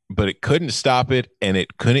bit, but it couldn't stop it, and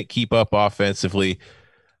it couldn't keep up offensively.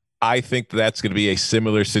 I think that's going to be a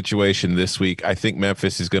similar situation this week. I think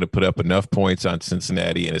Memphis is going to put up enough points on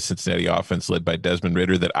Cincinnati and a Cincinnati offense led by Desmond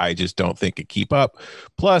Ridder that I just don't think it keep up.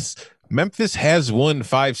 Plus, Memphis has won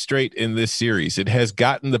 5 straight in this series. It has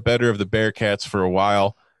gotten the better of the Bearcats for a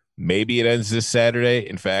while. Maybe it ends this Saturday.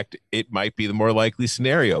 In fact, it might be the more likely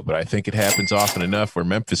scenario, but I think it happens often enough where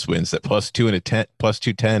Memphis wins that +2 and a 10,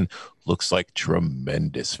 +210 looks like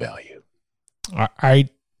tremendous value. All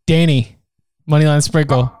right, Danny, Moneyline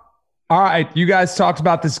Sprinkle. All right, you guys talked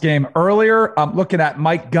about this game earlier. I'm looking at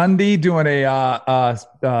Mike Gundy doing a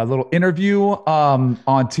little interview on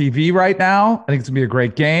TV right now. I think it's going to be a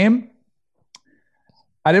great game.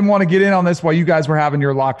 I didn't want to get in on this while you guys were having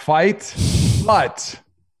your lock fight, but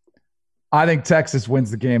I think Texas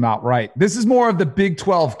wins the game outright. This is more of the Big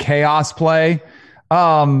 12 chaos play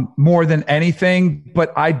more than anything,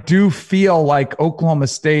 but I do feel like Oklahoma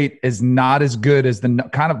State is not as good as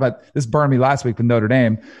but this burned me last week with Notre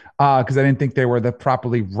Dame because I didn't think they were the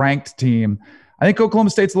properly ranked team. I think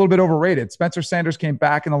Oklahoma State's a little bit overrated. Spencer Sanders came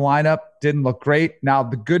back in the lineup, didn't look great. Now,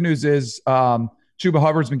 the good news is Chuba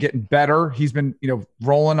Hubbard's been getting better. He's been,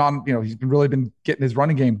 rolling on, he's been really been getting his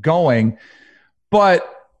running game going. But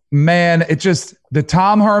man, it just, the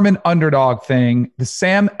Tom Herman underdog thing, the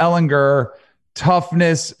Sam Ehlinger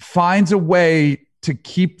toughness finds a way to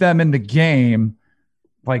keep them in the game.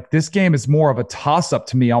 Like, this game is more of a toss-up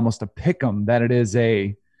to me, almost a pick 'em, than it is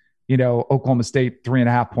a, Oklahoma State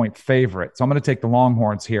 3.5-point favorite. So I'm going to take the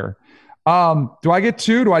Longhorns here. Do I get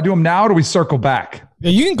 2? Do I do them now, or do we circle back?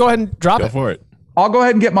 Yeah, you can go ahead and drop it. Go for it. I'll go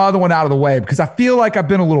ahead and get my other one out of the way because I feel like I've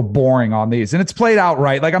been a little boring on these, and it's played out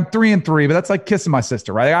right. Like, I'm 3-3, but that's like kissing my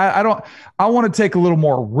sister, right? I want to take a little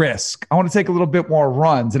more risk. I want to take a little bit more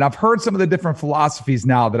runs. And I've heard some of the different philosophies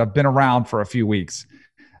now that I've been around for a few weeks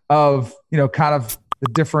of, kind of the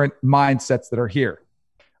different mindsets that are here.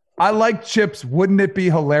 I like Chip's "wouldn't it be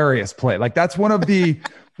hilarious" play. Like, that's one of the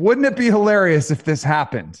wouldn't it be hilarious if this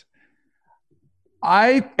happened?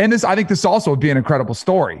 I think this also would be an incredible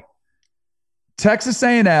story. Texas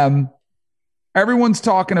A&M, everyone's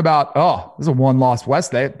talking about, this is a one-loss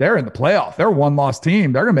West. They're in the playoff. They're a one-loss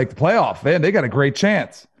team. They're going to make the playoff. They got a great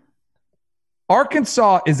chance.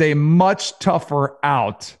 Arkansas is a much tougher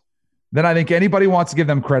out than I think anybody wants to give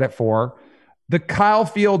them credit for. The Kyle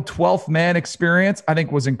Field 12th man experience, I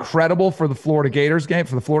think, was incredible for the Florida Gators game,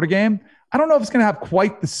 for the Florida game. I don't know if it's going to have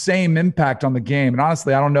quite the same impact on the game. And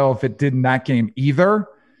honestly, I don't know if it did in that game either.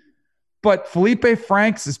 But Felipe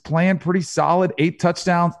Franks is playing pretty solid. 8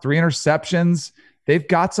 touchdowns, 3 interceptions. They've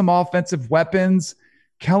got some offensive weapons.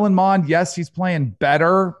 Kellen Mond, yes, he's playing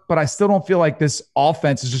better, but I still don't feel like this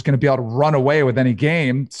offense is just going to be able to run away with any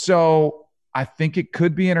game. So I think it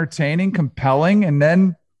could be entertaining, compelling, and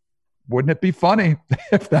then wouldn't it be funny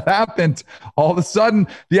if that happened? All of a sudden,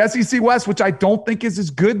 the SEC West, which I don't think is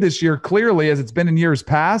as good this year, clearly, as it's been in years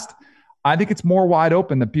past, I think it's more wide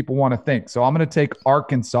open than people want to think. So I'm going to take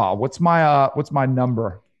Arkansas. What's my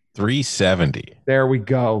number? 370. There we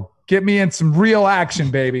go. Get me in some real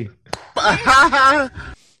action, baby.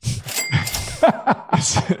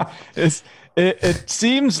 It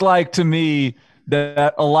seems like to me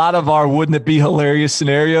that a lot of our wouldn't it be hilarious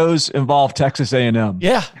scenarios involve Texas A&M.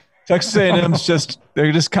 Yeah. Texas A&M's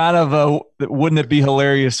they're just kind of a wouldn't it be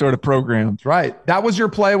hilarious sort of program. Right. That was your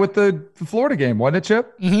play with the Florida game, wasn't it,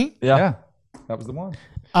 Chip? Mm-hmm. Yeah. That was the one.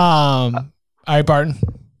 All right, Barton.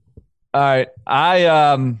 All right.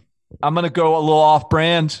 I'm going to go a little off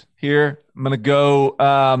brand here. I'm going to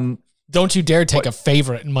go. Don't you dare take a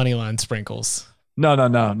favorite in Moneyline Sprinkles. No.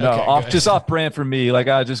 Okay, Just off brand for me. Like,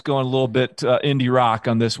 I just going a little bit indie rock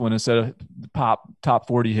on this one instead of top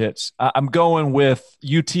 40 hits. I'm going with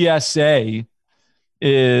UTSA.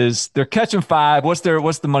 They're catching 5. What's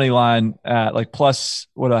the money line at? Like, plus,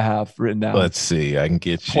 what do I have written down? Let's see. I can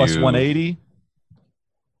get you plus 180.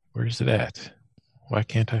 Where's it at? Why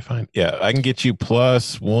can't I find? Yeah, I can get you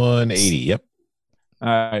plus 180. Yep. All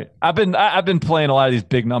right. I've been playing a lot of these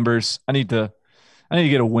big numbers. I need to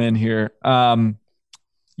get a win here.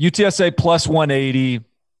 UTSA plus 180.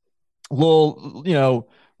 Little,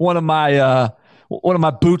 one of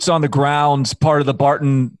my boots on the ground, part of the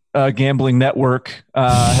Barton Gambling Network,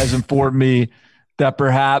 has informed me that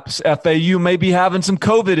perhaps FAU may be having some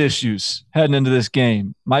COVID issues heading into this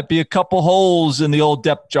game. Might be a couple holes in the old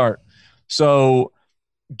depth chart. So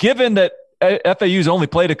given that FAU's only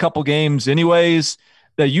played a couple games anyways,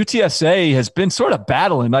 that UTSA has been sort of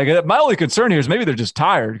battling. Like, my only concern here is maybe they're just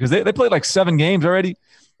tired because they played like 7 games already.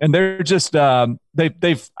 and they're just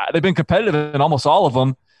they've been competitive in almost all of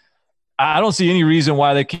them. I don't see any reason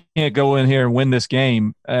why they can't go in here and win this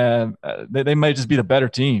game. They may just be the better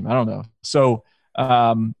team. I don't know. So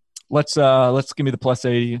let's give me the plus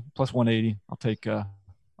 80, plus 180. I'll take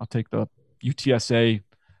the UTSA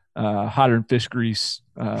hotter than fish grease.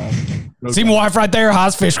 See my wife right there, hot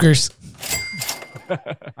as fish grease.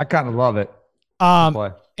 I kind of love it.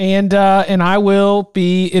 And I will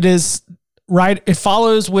be. It is right. It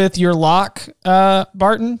follows with your lock,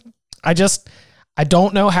 Barton. I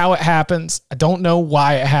don't know how it happens. I don't know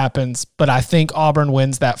why it happens, but I think Auburn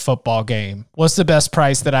wins that football game. What's the best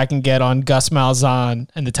price that I can get on Gus Malzahn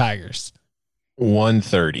and the Tigers?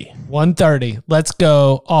 130. 130. Let's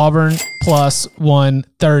go Auburn plus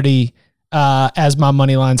 130 as my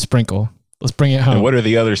money line sprinkle. Let's bring it home. And what are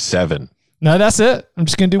the other 7? No, that's it. I'm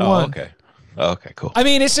just going to do one. Okay, cool. I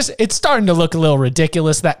mean, it's starting to look a little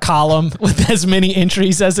ridiculous, that column with as many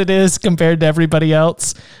entries as it is compared to everybody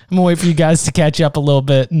else. I'm going to wait for you guys to catch up a little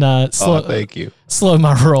bit and thank you. Slow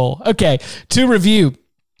my roll. Okay, to review,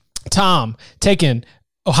 Tom taking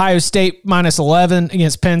Ohio State minus 11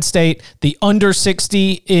 against Penn State. The under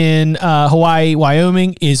 60 in Hawaii,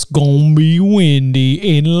 Wyoming is going to be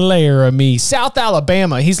windy in Laramie. South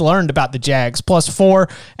Alabama, he's learned about the Jags, plus 4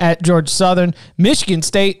 at Georgia Southern. Michigan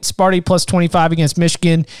State, Sparty plus 25 against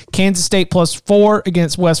Michigan. Kansas State plus 4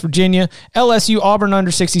 against West Virginia. LSU, Auburn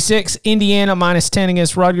under 66. Indiana minus 10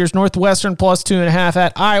 against Rutgers. Northwestern plus 2.5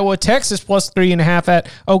 at Iowa. Texas plus 3.5 at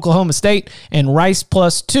Oklahoma State. And Rice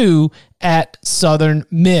plus 2 at Southern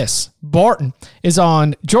Miss. Barton is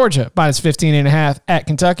on Georgia minus 15.5 at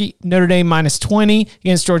Kentucky. Notre Dame minus 20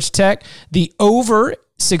 against Georgia Tech. The over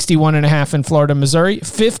 61.5 in Florida, Missouri.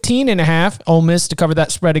 15.5 Ole Miss to cover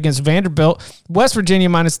that spread against Vanderbilt. West Virginia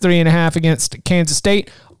minus 3.5 against Kansas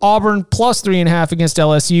State. Auburn plus 3.5 against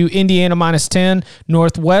LSU. Indiana minus 10.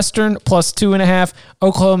 Northwestern plus 2.5.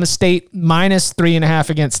 Oklahoma State minus 3.5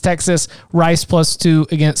 against Texas. Rice plus 2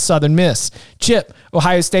 against Southern Miss. Chip,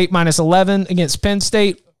 Ohio State minus 11 against Penn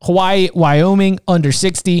State. Hawaii, Wyoming under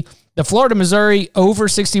 60. The Florida, Missouri over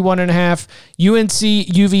 61.5.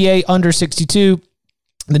 UNC, UVA under 62.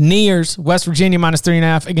 The Nears, West Virginia minus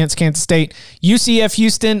 3.5 against Kansas State. UCF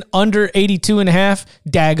Houston under 82.5.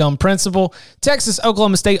 Daggum principle. Texas,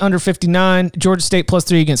 Oklahoma State under 59. Georgia State plus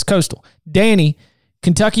 3 against Coastal. Danny,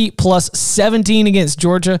 Kentucky plus 17 against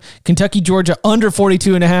Georgia. Kentucky, Georgia under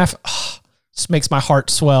 42.5. Oh, this makes my heart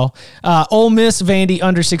swell. Ole Miss, Vandy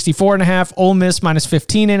under 64.5. Ole Miss minus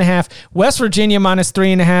 15.5. West Virginia minus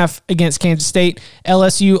 3.5 against Kansas State.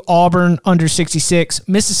 LSU, Auburn under 66.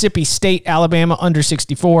 Mississippi State, Alabama under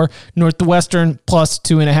 64. Northwestern plus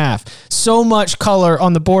 2.5. So much color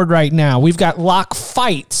on the board right now. We've got lock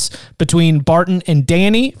fights between Barton and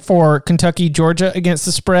Danny for Kentucky, Georgia against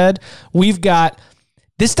the spread. We've got,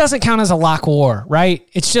 this doesn't count as a lock war, right?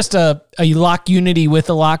 It's just a lock unity with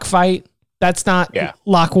a lock fight. That's not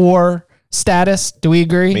lock war status. Do we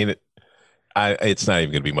agree? I mean, it's not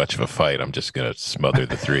even going to be much of a fight. I'm just going to smother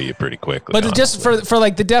the 3 pretty quickly. But just for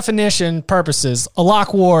like the definition purposes, a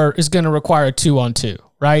lock war is going to require a 2-on-2,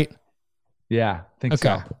 right? Yeah, I think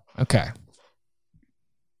so. Okay.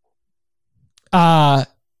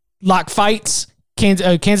 Lock fights.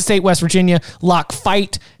 Kansas State, West Virginia. Lock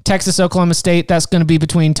fight, Texas, Oklahoma State. That's going to be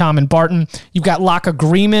between Tom and Barton. You've got lock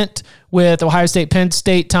agreement with Ohio State, Penn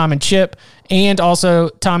State, Tom and Chip. And also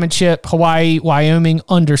Tom and Chip, Hawaii, Wyoming,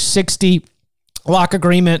 under 60. Lock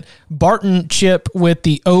agreement, Barton, Chip with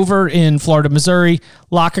the over in Florida, Missouri.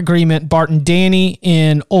 Lock agreement, Barton, Danny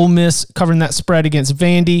in Ole Miss, covering that spread against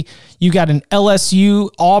Vandy. You got an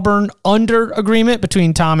LSU, Auburn under agreement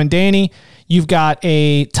between Tom and Danny. You've got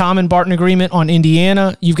a Tom and Barton agreement on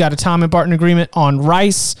Indiana. You've got a Tom and Barton agreement on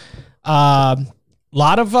Rice.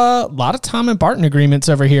 Lot of Tom and Barton agreements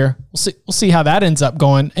over here. We'll see how that ends up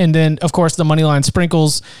going. And then, of course, the money line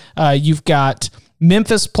sprinkles. You've got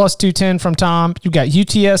Memphis plus 210 from Tom. You've got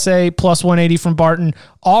UTSA plus 180 from Barton.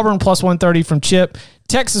 Auburn plus 130 from Chip.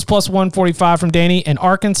 Texas plus 145 from Danny. And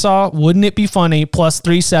Arkansas, wouldn't it be funny, plus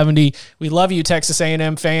 370. We love you, Texas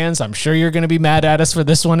A&M fans. I'm sure you're going to be mad at us for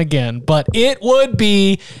this one again. But it would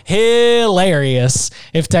be hilarious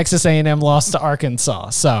if Texas A&M lost to Arkansas.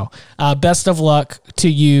 So best of luck to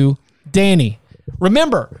you, Danny.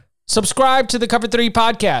 Remember, subscribe to the Cover 3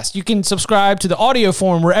 podcast. You can subscribe to the audio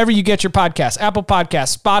form wherever you get your podcasts, Apple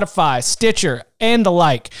Podcasts, Spotify, Stitcher, and the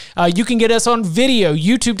like. You can get us on video,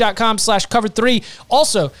 youtube.com/cover3.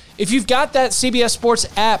 Also, if you've got that CBS Sports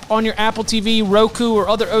app on your Apple TV, Roku, or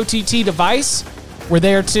other OTT device, we're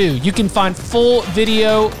there too. You can find full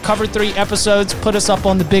video Cover 3 episodes, put us up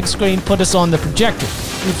on the big screen, put us on the projector.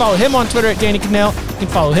 You can follow him on Twitter at Danny Cannell, can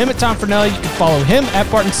follow him at Tom Fornelli. You can follow him at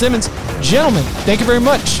Barton Simmons. Gentlemen, thank you very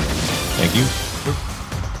much. Thank you.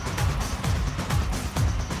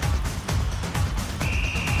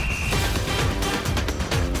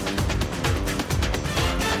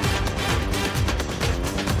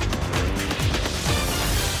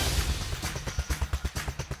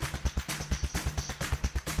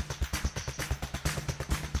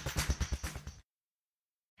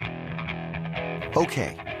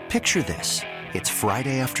 Okay, picture this. It's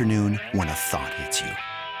Friday afternoon when a thought hits you.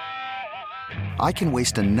 I can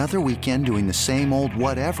waste another weekend doing the same old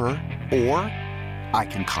whatever, or I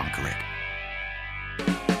can conquer it.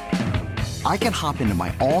 I can hop into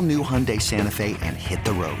my all-new Hyundai Santa Fe and hit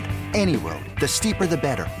the road. Any road. The steeper, the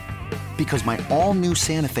better. Because my all-new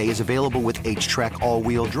Santa Fe is available with H-Track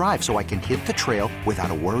all-wheel drive, so I can hit the trail without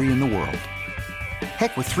a worry in the world.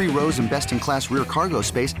 Heck, with 3 rows and best-in-class rear cargo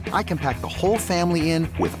space, I can pack the whole family in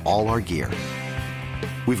with all our gear.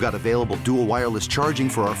 We've got available dual wireless charging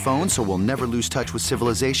for our phones, so we'll never lose touch with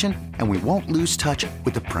civilization, and we won't lose touch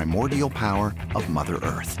with the primordial power of Mother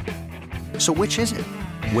Earth. So which is it?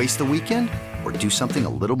 Waste the weekend or do something a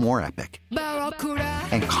little more epic?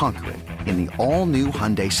 And conquer it in the all-new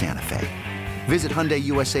Hyundai Santa Fe. Visit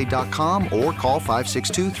HyundaiUSA.com or call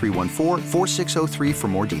 562-314-4603 for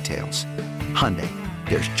more details. Hyundai.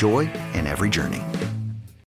 There's joy in every journey.